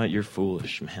 And do you know what? You're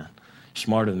foolish, man. You're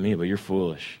smarter than me, but you're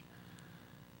foolish.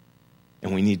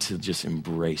 And we need to just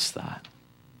embrace that.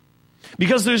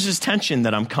 Because there's this tension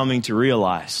that I'm coming to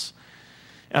realize.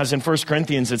 As in 1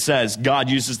 Corinthians it says, God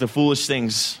uses the foolish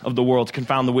things of the world to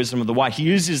confound the wisdom of the wise. He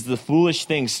uses the foolish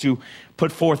things to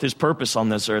put forth his purpose on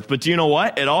this earth. But do you know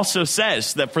what? It also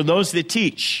says that for those that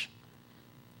teach,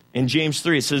 in James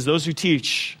 3, it says, those who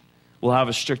teach will have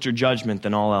a stricter judgment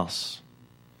than all else.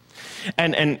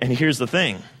 And here's the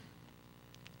thing.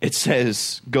 It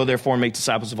says, go therefore and make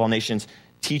disciples of all nations,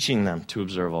 teaching them to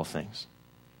observe all things.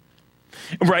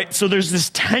 Right? So there's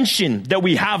this tension that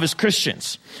we have as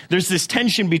Christians. There's this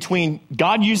tension between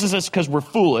God uses us because we're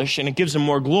foolish and it gives him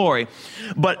more glory.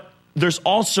 But there's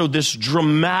also this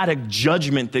dramatic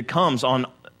judgment that comes on,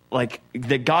 like,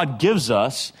 that God gives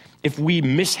us if we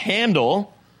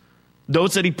mishandle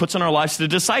those that he puts in our lives to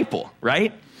disciple,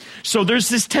 right? So there's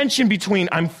this tension between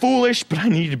I'm foolish, but I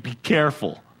need to be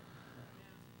careful.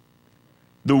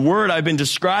 The word I've been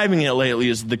describing it lately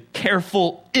is the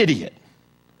careful idiot.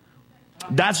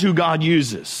 That's who God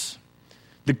uses.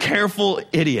 The careful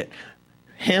idiot.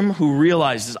 Him who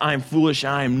realizes I am foolish,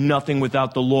 I am nothing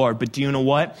without the Lord. But do you know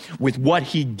what? With what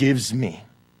he gives me,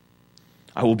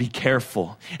 I will be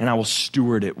careful and I will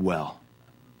steward it well.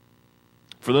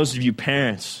 For those of you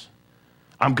parents,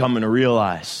 I'm coming to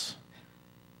realize,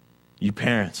 you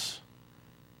parents,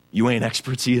 you ain't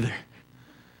experts either.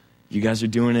 You guys are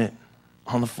doing it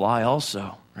on the fly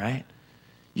also, right?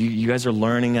 You guys are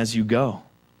learning as you go.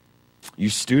 You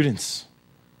students,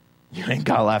 you ain't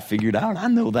got life figured out. I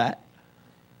know that.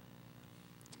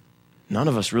 None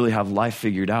of us really have life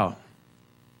figured out,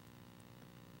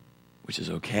 which is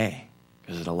okay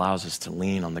because it allows us to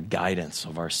lean on the guidance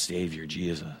of our Savior,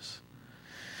 Jesus.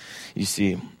 You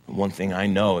see, one thing I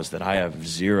know is that I have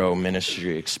zero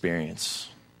ministry experience.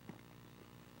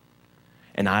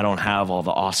 And I don't have all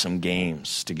the awesome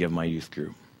games to give my youth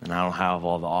group. And I don't have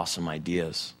all the awesome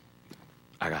ideas.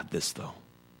 I got this, though.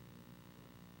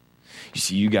 You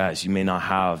see, you guys, you may not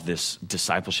have this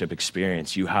discipleship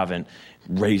experience. You haven't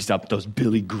raised up those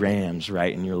Billy Grahams,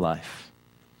 right, in your life.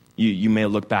 You may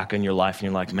look back on your life and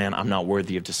you're like, man, I'm not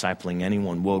worthy of discipling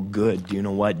anyone. Well, good. Do you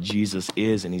know what? Jesus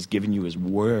is, and he's given you his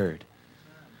word.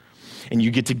 And you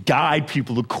get to guide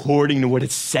people according to what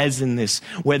it says in this.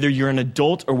 Whether you're an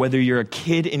adult or whether you're a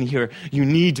kid in here, you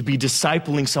need to be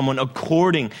discipling someone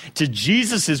according to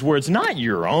Jesus' words, not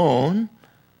your own,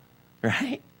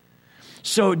 right?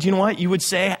 So do you know what? You would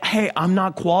say, hey, I'm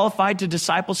not qualified to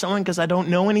disciple someone because I don't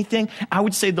know anything. I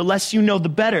would say the less you know, the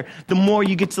better. The more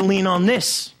you get to lean on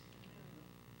this.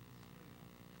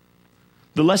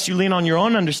 The less you lean on your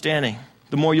own understanding,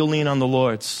 the more you'll lean on the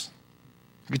Lord's.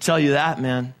 I can tell you that,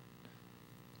 man.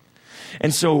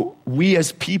 And so we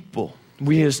as people,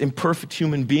 we as imperfect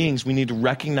human beings, we need to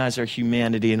recognize our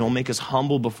humanity, and it'll make us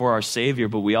humble before our Savior.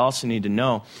 But we also need to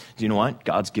know, do you know what?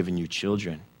 God's given you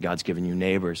children. God's given you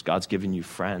neighbors. God's given you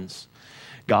friends.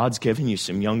 God's given you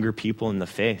some younger people in the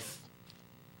faith.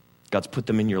 God's put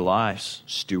them in your lives.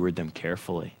 Steward them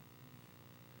carefully.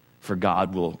 For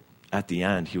God will, at the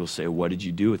end, he will say, what did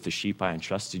you do with the sheep I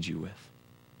entrusted you with?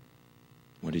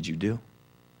 What did you do?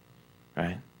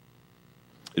 Right?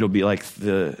 It'll be like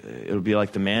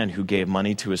the man who gave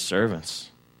money to his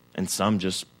servants, and some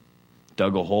just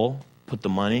dug a hole, put the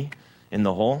money in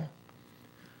the hole.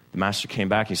 The master came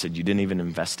back. He said, "You didn't even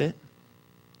invest it.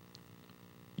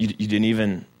 You didn't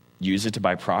even use it to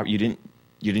buy property.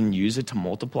 You didn't use it to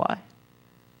multiply."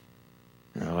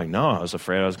 And they're like, "No, I was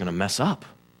afraid I was going to mess up."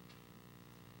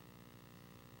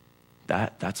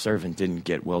 That servant didn't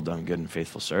get well done, good and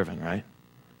faithful servant, right?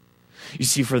 You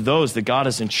see, for those that God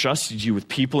has entrusted you with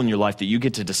people in your life that you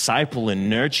get to disciple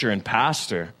and nurture and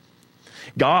pastor,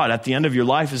 God at the end of your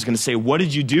life is going to say, what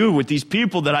did you do with these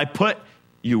people that I put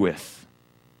you with?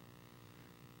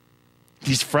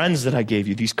 These friends that I gave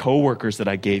you, these coworkers that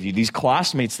I gave you, these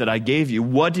classmates that I gave you,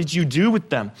 what did you do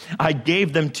with them? I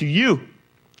gave them to you,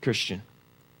 Christian.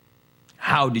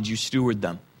 How did you steward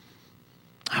them?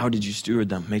 How did you steward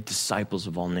them? Make disciples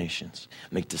of all nations.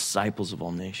 Make disciples of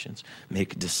all nations.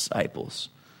 Make disciples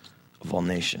of all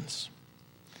nations.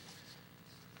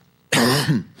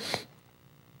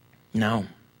 Now,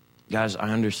 guys, I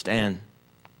understand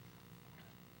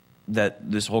that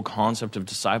this whole concept of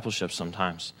discipleship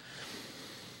sometimes,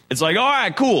 it's like, all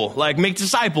right, cool, like make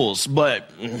disciples, but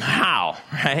how,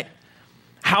 right?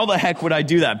 How the heck would I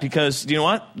do that? Because, you know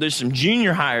what? There's some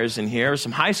junior hires in here,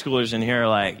 some high schoolers in here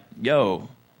like, yo,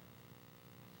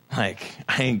 like,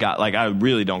 I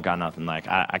really don't got nothing. Like,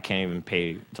 I can't even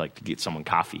pay to get someone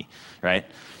coffee, right?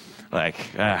 Like,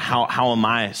 how am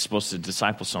I supposed to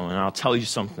disciple someone? And I'll tell you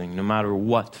something, no matter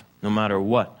what,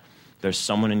 there's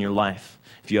someone in your life.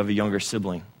 If you have a younger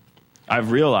sibling,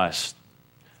 I've realized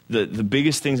the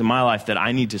biggest things in my life that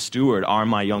I need to steward are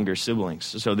my younger siblings.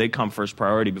 So they come first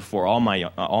priority before all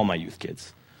my youth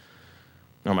kids,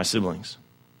 or my siblings.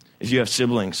 If you have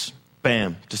siblings,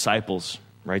 bam, disciples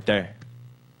right there.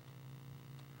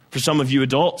 For some of you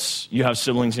adults, you have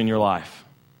siblings in your life.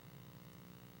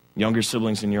 Younger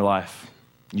siblings in your life.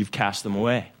 You've cast them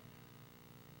away.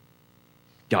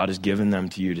 God has given them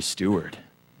to you to steward.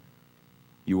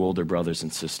 You older brothers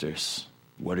and sisters,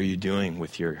 what are you doing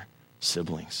with your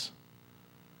siblings?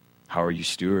 How are you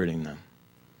stewarding them?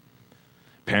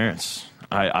 Parents,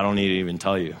 I don't need to even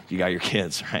tell you. You got your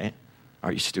kids, right?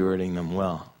 Are you stewarding them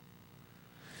well?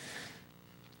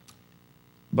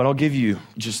 But I'll give you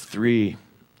just 3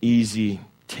 easy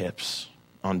tips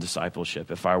on discipleship.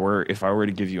 If I were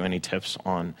to give you any tips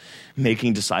on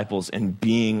making disciples and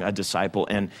being a disciple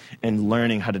and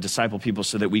learning how to disciple people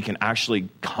so that we can actually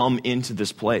come into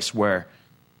this place where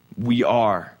we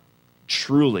are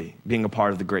truly being a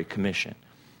part of the Great Commission.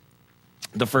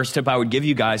 The first tip I would give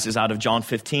you guys is out of John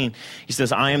 15. He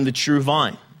says, I am the true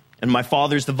vine, and my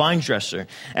Father's the vine dresser.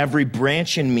 Every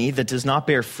branch in me that does not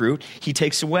bear fruit, he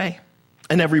takes away.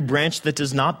 And every branch that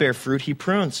does not bear fruit, he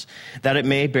prunes, that it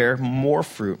may bear more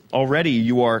fruit. Already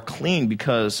you are clean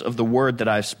because of the word that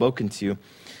I have spoken to you.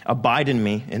 Abide in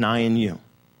me, and I in you.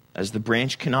 As the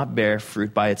branch cannot bear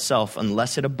fruit by itself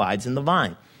unless it abides in the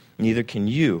vine, neither can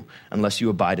you unless you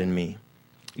abide in me.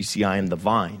 You see, I am the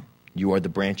vine. You are the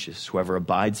branches. Whoever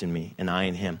abides in me, and I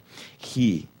in him,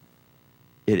 he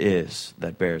it is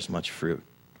that bears much fruit.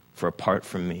 For apart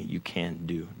from me, you can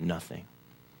do nothing.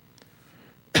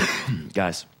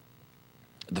 Guys,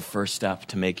 the first step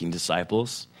to making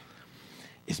disciples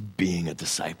is being a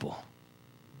disciple.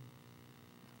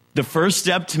 The first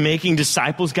step to making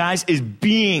disciples, guys, is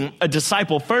being a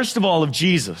disciple, first of all, of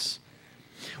Jesus.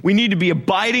 We need to be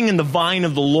abiding in the vine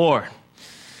of the Lord.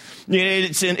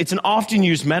 It's an often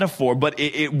used metaphor, but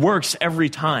it works every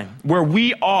time. Where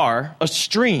we are a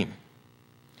stream.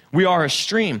 We are a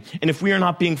stream. And if we are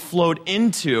not being flowed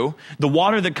into, the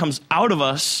water that comes out of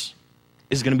us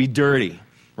is going to be dirty,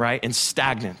 right? And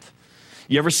stagnant.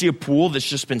 You ever see a pool that's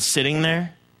just been sitting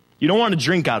there? You don't want to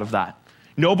drink out of that.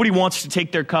 Nobody wants to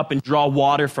take their cup and draw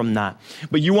water from that.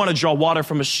 But you want to draw water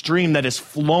from a stream that is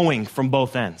flowing from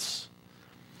both ends.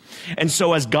 And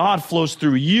so as God flows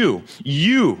through you,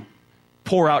 you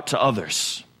pour out to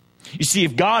others. You see,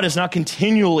 if God is not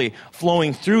continually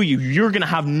flowing through you, you're going to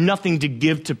have nothing to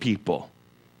give to people.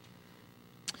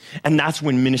 And that's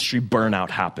when ministry burnout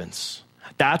happens.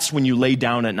 That's when you lay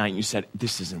down at night and you said,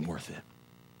 this isn't worth it.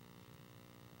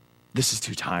 This is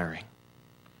too tiring.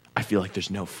 I feel like there's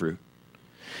no fruit.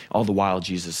 All the while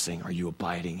Jesus is saying, are you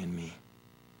abiding in me?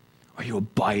 Are you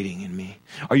abiding in me?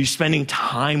 Are you spending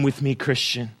time with me,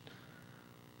 Christian?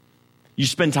 You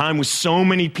spend time with so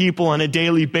many people on a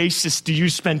daily basis. Do you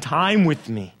spend time with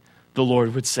me? The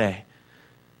Lord would say.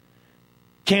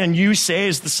 Can you say,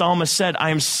 as the psalmist said,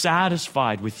 I am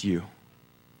satisfied with you?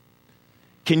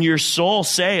 Can your soul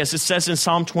say, as it says in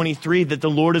Psalm 23, that the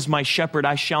Lord is my shepherd,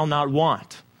 I shall not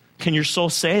want? Can your soul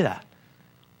say that?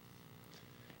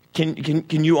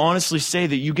 Can you honestly say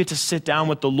that you get to sit down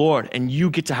with the Lord and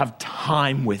you get to have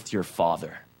time with your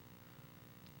Father?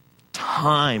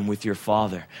 Time with your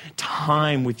Father.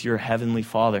 Time with your Heavenly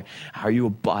Father. Are you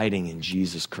abiding in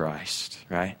Jesus Christ,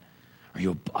 right? Are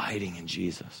you abiding in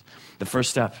Jesus? The first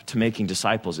step to making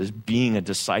disciples is being a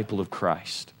disciple of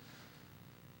Christ.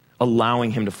 Allowing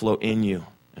him to flow in you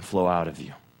and flow out of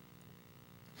you.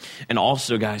 And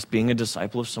also, guys, being a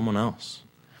disciple of someone else.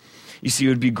 You see, it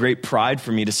would be great pride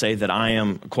for me to say that I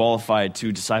am qualified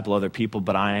to disciple other people,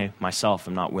 but I myself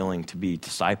am not willing to be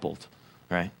discipled,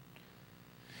 right?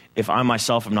 If I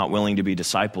myself am not willing to be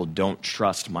discipled, don't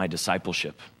trust my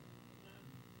discipleship.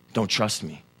 Don't trust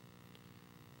me.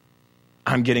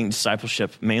 I'm getting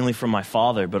discipleship mainly from my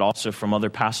father, but also from other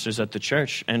pastors at the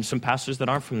church and some pastors that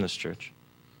aren't from this church.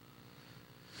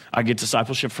 I get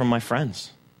discipleship from my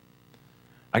friends.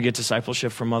 I get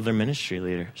discipleship from other ministry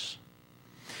leaders.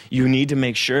 You need to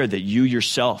make sure that you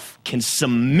yourself can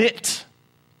submit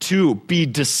to be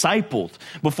discipled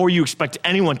before you expect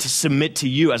anyone to submit to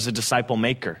you as a disciple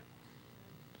maker.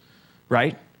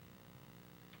 Right?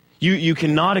 You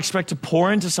cannot expect to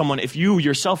pour into someone if you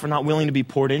yourself are not willing to be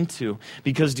poured into.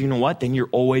 Because do you know what? Then you're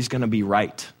always going to be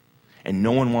right. And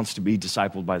no one wants to be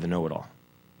discipled by the know-it-all.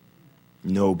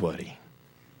 Nobody.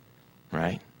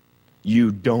 Right?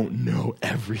 You don't know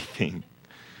everything.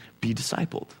 Be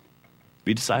discipled.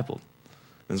 Be discipled.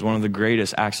 It's one of the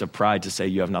greatest acts of pride to say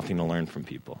you have nothing to learn from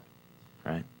people.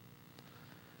 Right?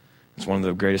 It's one of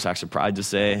the greatest acts of pride to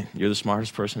say you're the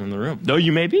smartest person in the room. Though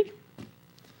you may be.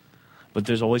 But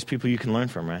there's always people you can learn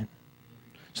from, right?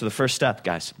 So the first step,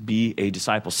 guys, be a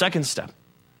disciple. Second step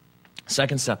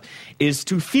is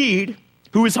to feed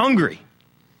who is hungry.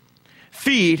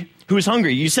 Feed who is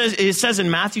hungry. It says in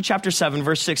Matthew chapter 7,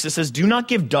 verse 6, it says, do not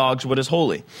give dogs what is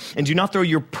holy, and do not throw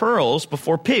your pearls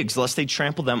before pigs, lest they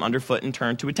trample them underfoot and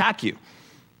turn to attack you.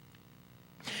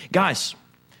 Guys,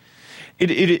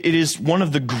 it is one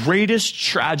of the greatest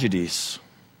tragedies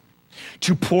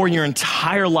to pour your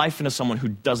entire life into someone who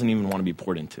doesn't even want to be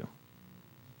poured into.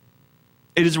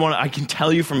 It is I can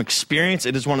tell you from experience,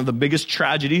 it is one of the biggest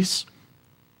tragedies.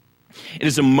 It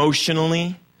is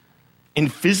emotionally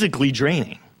and physically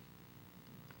draining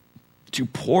to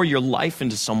pour your life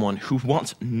into someone who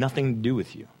wants nothing to do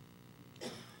with you.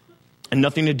 And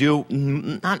nothing to do,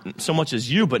 not so much as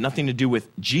you, but nothing to do with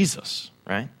Jesus,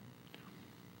 right?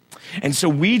 And so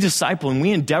we disciple and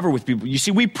we endeavor with people. You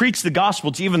see, we preach the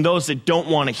gospel to even those that don't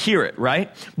want to hear it, right?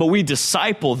 But we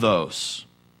disciple those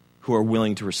who are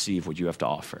willing to receive what you have to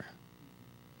offer.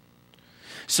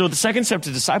 So the second step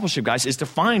to discipleship, guys, is to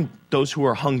find those who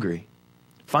are hungry.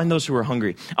 Find those who are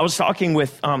hungry. I was talking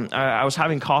with, I was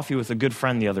having coffee with a good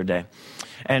friend the other day.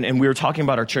 And we were talking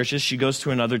about our churches. She goes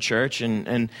to another church,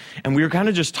 and we were kind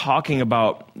of just talking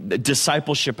about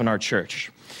discipleship in our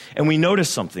church. And we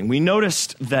noticed something. We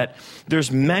noticed that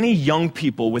there's many young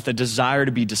people with a desire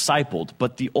to be discipled,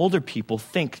 but the older people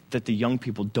think that the young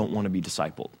people don't want to be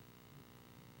discipled.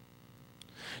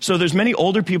 So there's many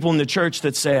older people in the church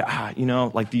that say,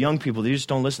 like the young people, they just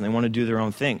don't listen. They want to do their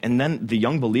own thing. And then the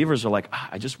young believers are like,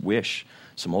 I just wish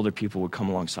some older people would come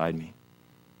alongside me.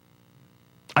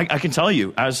 I can tell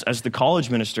you, as the college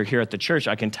minister here at the church,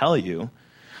 I can tell you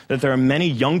that there are many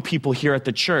young people here at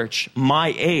the church,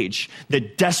 my age,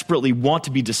 that desperately want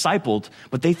to be discipled,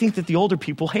 but they think that the older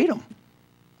people hate them.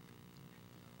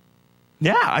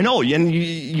 Yeah, I know. And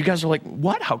you guys are like,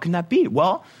 what? How can that be?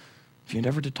 Well, if you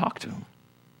endeavor to talk to them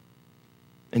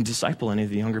and disciple any of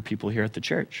the younger people here at the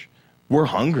church. We're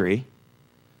hungry.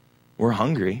 We're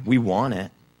hungry. We want it.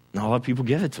 Not a lot of people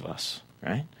give it to us,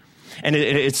 right? And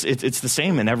it's the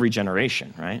same in every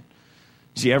generation, right?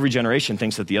 See, every generation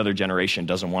thinks that the other generation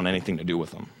doesn't want anything to do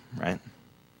with them, right?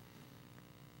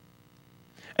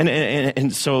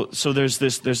 And so there's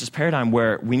this paradigm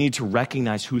where we need to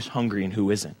recognize who's hungry and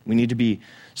who isn't. We need to be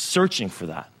searching for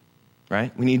that,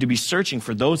 right? We need to be searching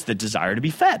for those that desire to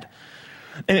be fed.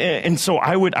 And so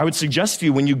I would suggest to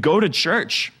you, when you go to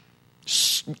church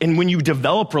and when you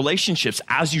develop relationships,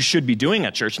 as you should be doing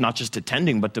at church, not just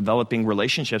attending, but developing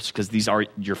relationships, because these are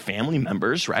your family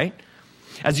members, right?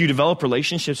 As you develop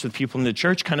relationships with people in the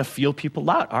church, kind of feel people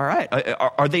out. All right,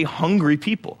 are they hungry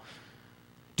people?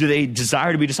 Do they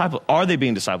desire to be discipled? Are they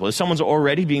being discipled? If someone's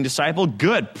already being discipled,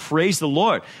 good, praise the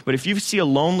Lord. But if you see a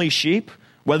lonely sheep,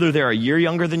 whether they're a year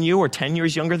younger than you or 10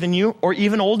 years younger than you or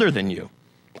even older than you,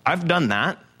 I've done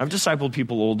that. I've discipled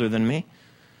people older than me.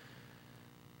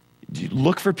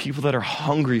 Look for people that are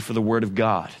hungry for the word of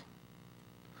God.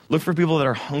 Look for people that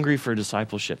are hungry for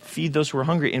discipleship. Feed those who are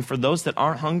hungry. And for those that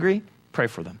aren't hungry, pray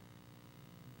for them.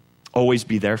 Always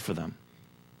be there for them.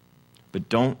 But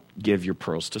don't give your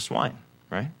pearls to swine,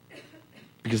 right?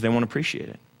 Because they won't appreciate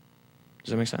it.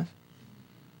 Does that make sense?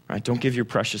 Right? Don't give your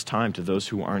precious time to those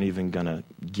who aren't even going to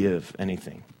give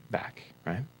anything back,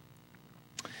 right?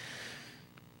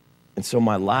 And so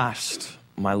my last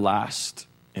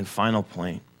and final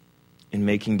point in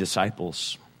making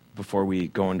disciples before we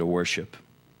go into worship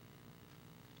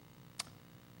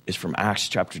is from Acts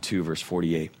chapter 2, verse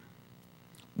 48.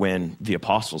 When the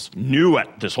apostles knew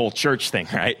at this whole church thing,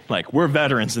 right? Like, we're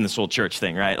veterans in this whole church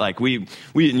thing, right? Like, we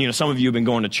some of you have been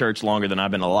going to church longer than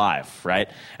I've been alive, right?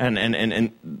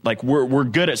 And like, we're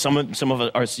good at some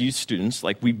of our youth students.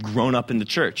 Like, we've grown up in the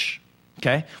church,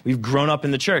 okay? We've grown up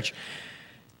in the church.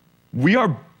 We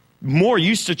are more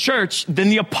used to church than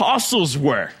the apostles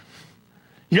were.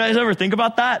 You guys ever think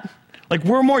about that? Like,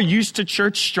 we're more used to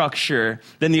church structure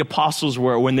than the apostles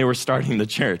were when they were starting the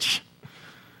church.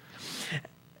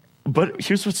 But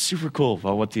here's what's super cool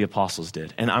about what the apostles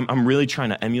did. And I'm really trying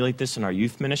to emulate this in our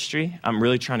youth ministry. I'm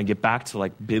really trying to get back to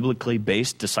like biblically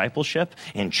based discipleship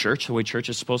in church, the way church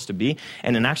is supposed to be.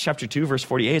 And in Acts chapter 2, verse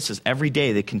 48, it says, every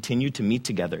day they continued to meet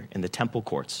together in the temple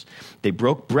courts. They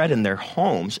broke bread in their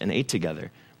homes and ate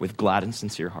together with glad and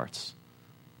sincere hearts.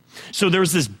 So there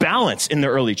was this balance in the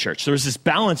early church. There was this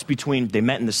balance between they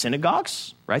met in the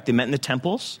synagogues, right? They met in the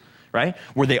temples, right?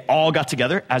 Where they all got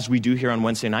together, as we do here on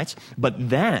Wednesday nights. But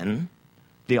then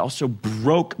they also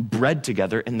broke bread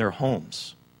together in their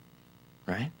homes,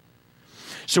 right?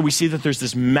 So we see that there's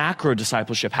this macro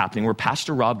discipleship happening where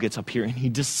Pastor Rob gets up here and he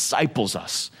disciples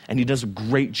us. And he does a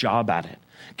great job at it,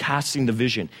 casting the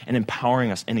vision and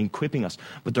empowering us and equipping us.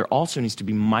 But there also needs to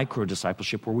be micro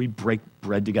discipleship where we break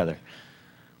bread together.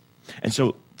 And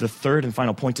so the third and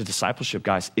final point to discipleship,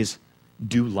 guys, is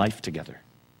do life together.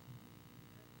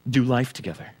 Do life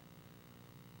together.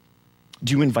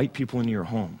 Do you invite people into your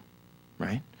home,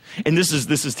 right? And this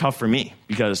is tough for me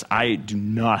because I do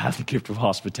not have the gift of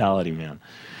hospitality, man.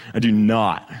 I do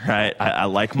not, right? I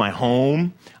like my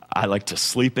home. I like to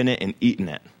sleep in it and eat in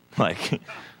it. Like,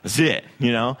 that's it,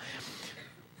 you know?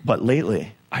 But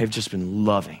lately, I have just been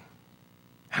loving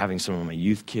having some of my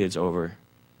youth kids over,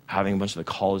 having a bunch of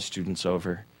the college students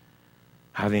over,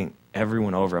 having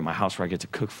everyone over at my house where I get to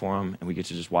cook for them and we get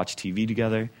to just watch TV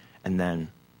together and then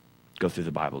go through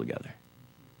the Bible together.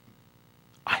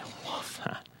 I love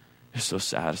that. It's so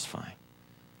satisfying.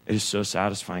 It is so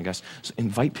satisfying, guys. So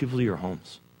invite people to your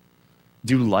homes.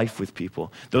 Do life with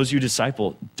people. Those you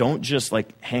disciple, don't just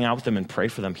hang out with them and pray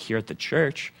for them here at the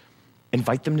church.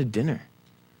 Invite them to dinner.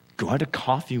 Go out to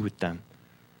coffee with them.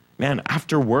 Man,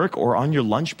 after work or on your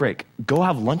lunch break, go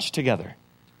have lunch together.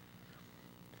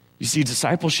 You see,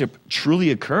 discipleship truly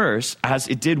occurs as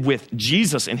it did with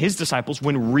Jesus and his disciples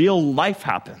when real life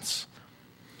happens.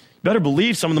 You better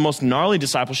believe some of the most gnarly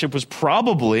discipleship was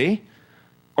probably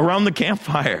around the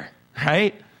campfire,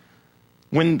 right?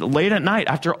 When late at night,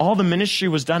 after all the ministry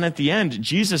was done at the end,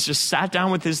 Jesus just sat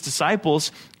down with his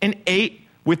disciples and ate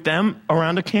with them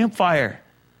around a campfire,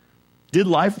 did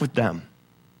life with them.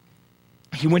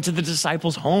 He went to the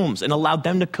disciples' homes and allowed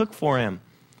them to cook for him,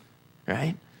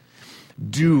 right?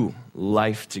 Do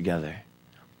life together.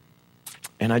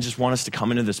 And I just want us to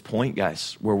come into this point,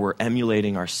 guys, where we're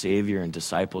emulating our Savior in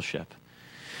discipleship.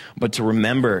 But to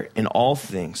remember in all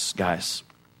things, guys,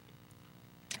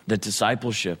 that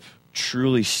discipleship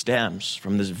truly stems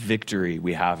from this victory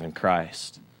we have in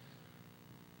Christ.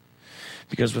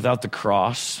 Because without the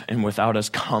cross and without us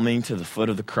coming to the foot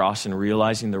of the cross and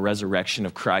realizing the resurrection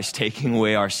of Christ taking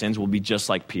away our sins, we'll be just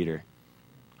like Peter.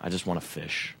 I just want to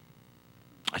fish.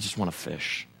 I just want to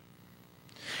fish.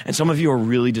 And some of you are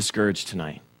really discouraged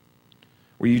tonight,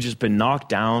 where you've just been knocked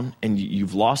down and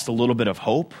you've lost a little bit of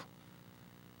hope,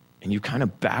 and you kind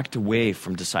of backed away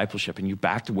from discipleship, and you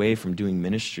backed away from doing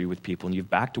ministry with people, and you've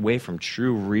backed away from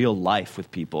true, real life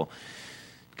with people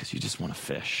because you just want to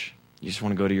fish. You just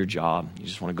want to go to your job. You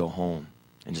just want to go home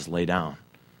and just lay down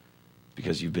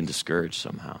because you've been discouraged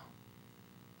somehow.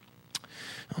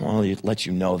 I want to let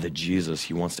you know that Jesus,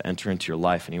 he wants to enter into your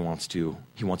life, and he wants you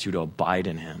to abide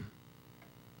in him,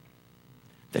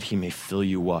 that he may fill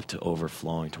you up to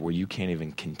overflowing, to where you can't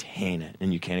even contain it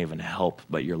and you can't even help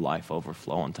but your life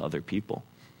overflow onto other people.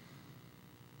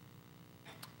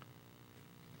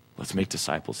 Let's make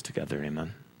disciples together.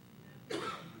 Amen.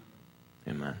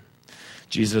 Amen.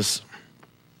 Jesus,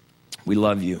 we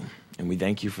love you, and we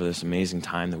thank you for this amazing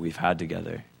time that we've had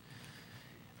together.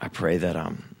 I pray that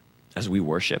as we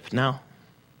worship now,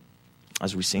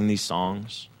 as we sing these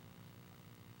songs,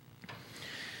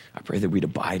 I pray that we'd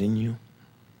abide in you,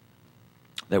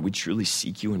 that we truly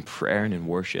seek you in prayer and in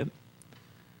worship.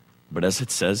 But as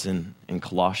it says in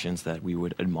Colossians, that we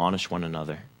would admonish one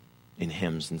another in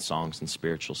hymns and songs and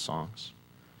spiritual songs.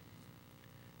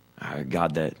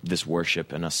 God, that this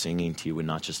worship and us singing to you would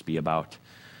not just be about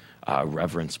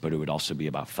reverence, but it would also be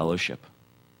about fellowship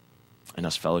and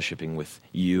us fellowshipping with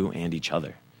you and each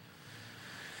other.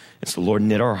 And so, Lord,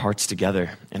 knit our hearts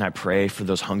together. And I pray for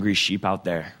those hungry sheep out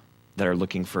there that are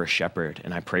looking for a shepherd.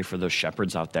 And I pray for those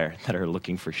shepherds out there that are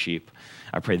looking for sheep.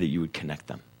 I pray that you would connect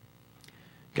them.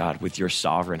 God, with your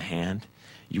sovereign hand,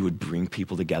 you would bring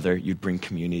people together. You'd bring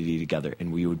community together.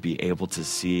 And we would be able to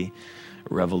see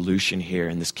revolution here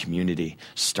in this community,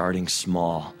 starting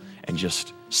small and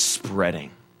just spreading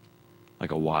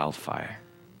like a wildfire.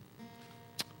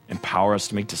 Empower us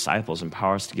to make disciples.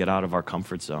 Empower us to get out of our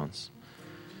comfort zones.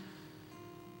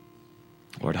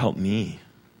 Lord, help me,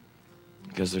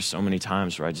 because there's so many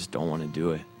times where I just don't want to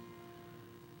do it.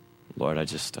 Lord, I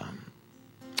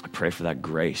pray for that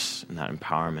grace and that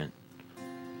empowerment.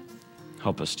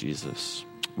 Help us, Jesus.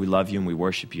 We love you and we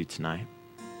worship you tonight.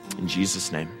 In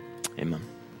Jesus' name, amen.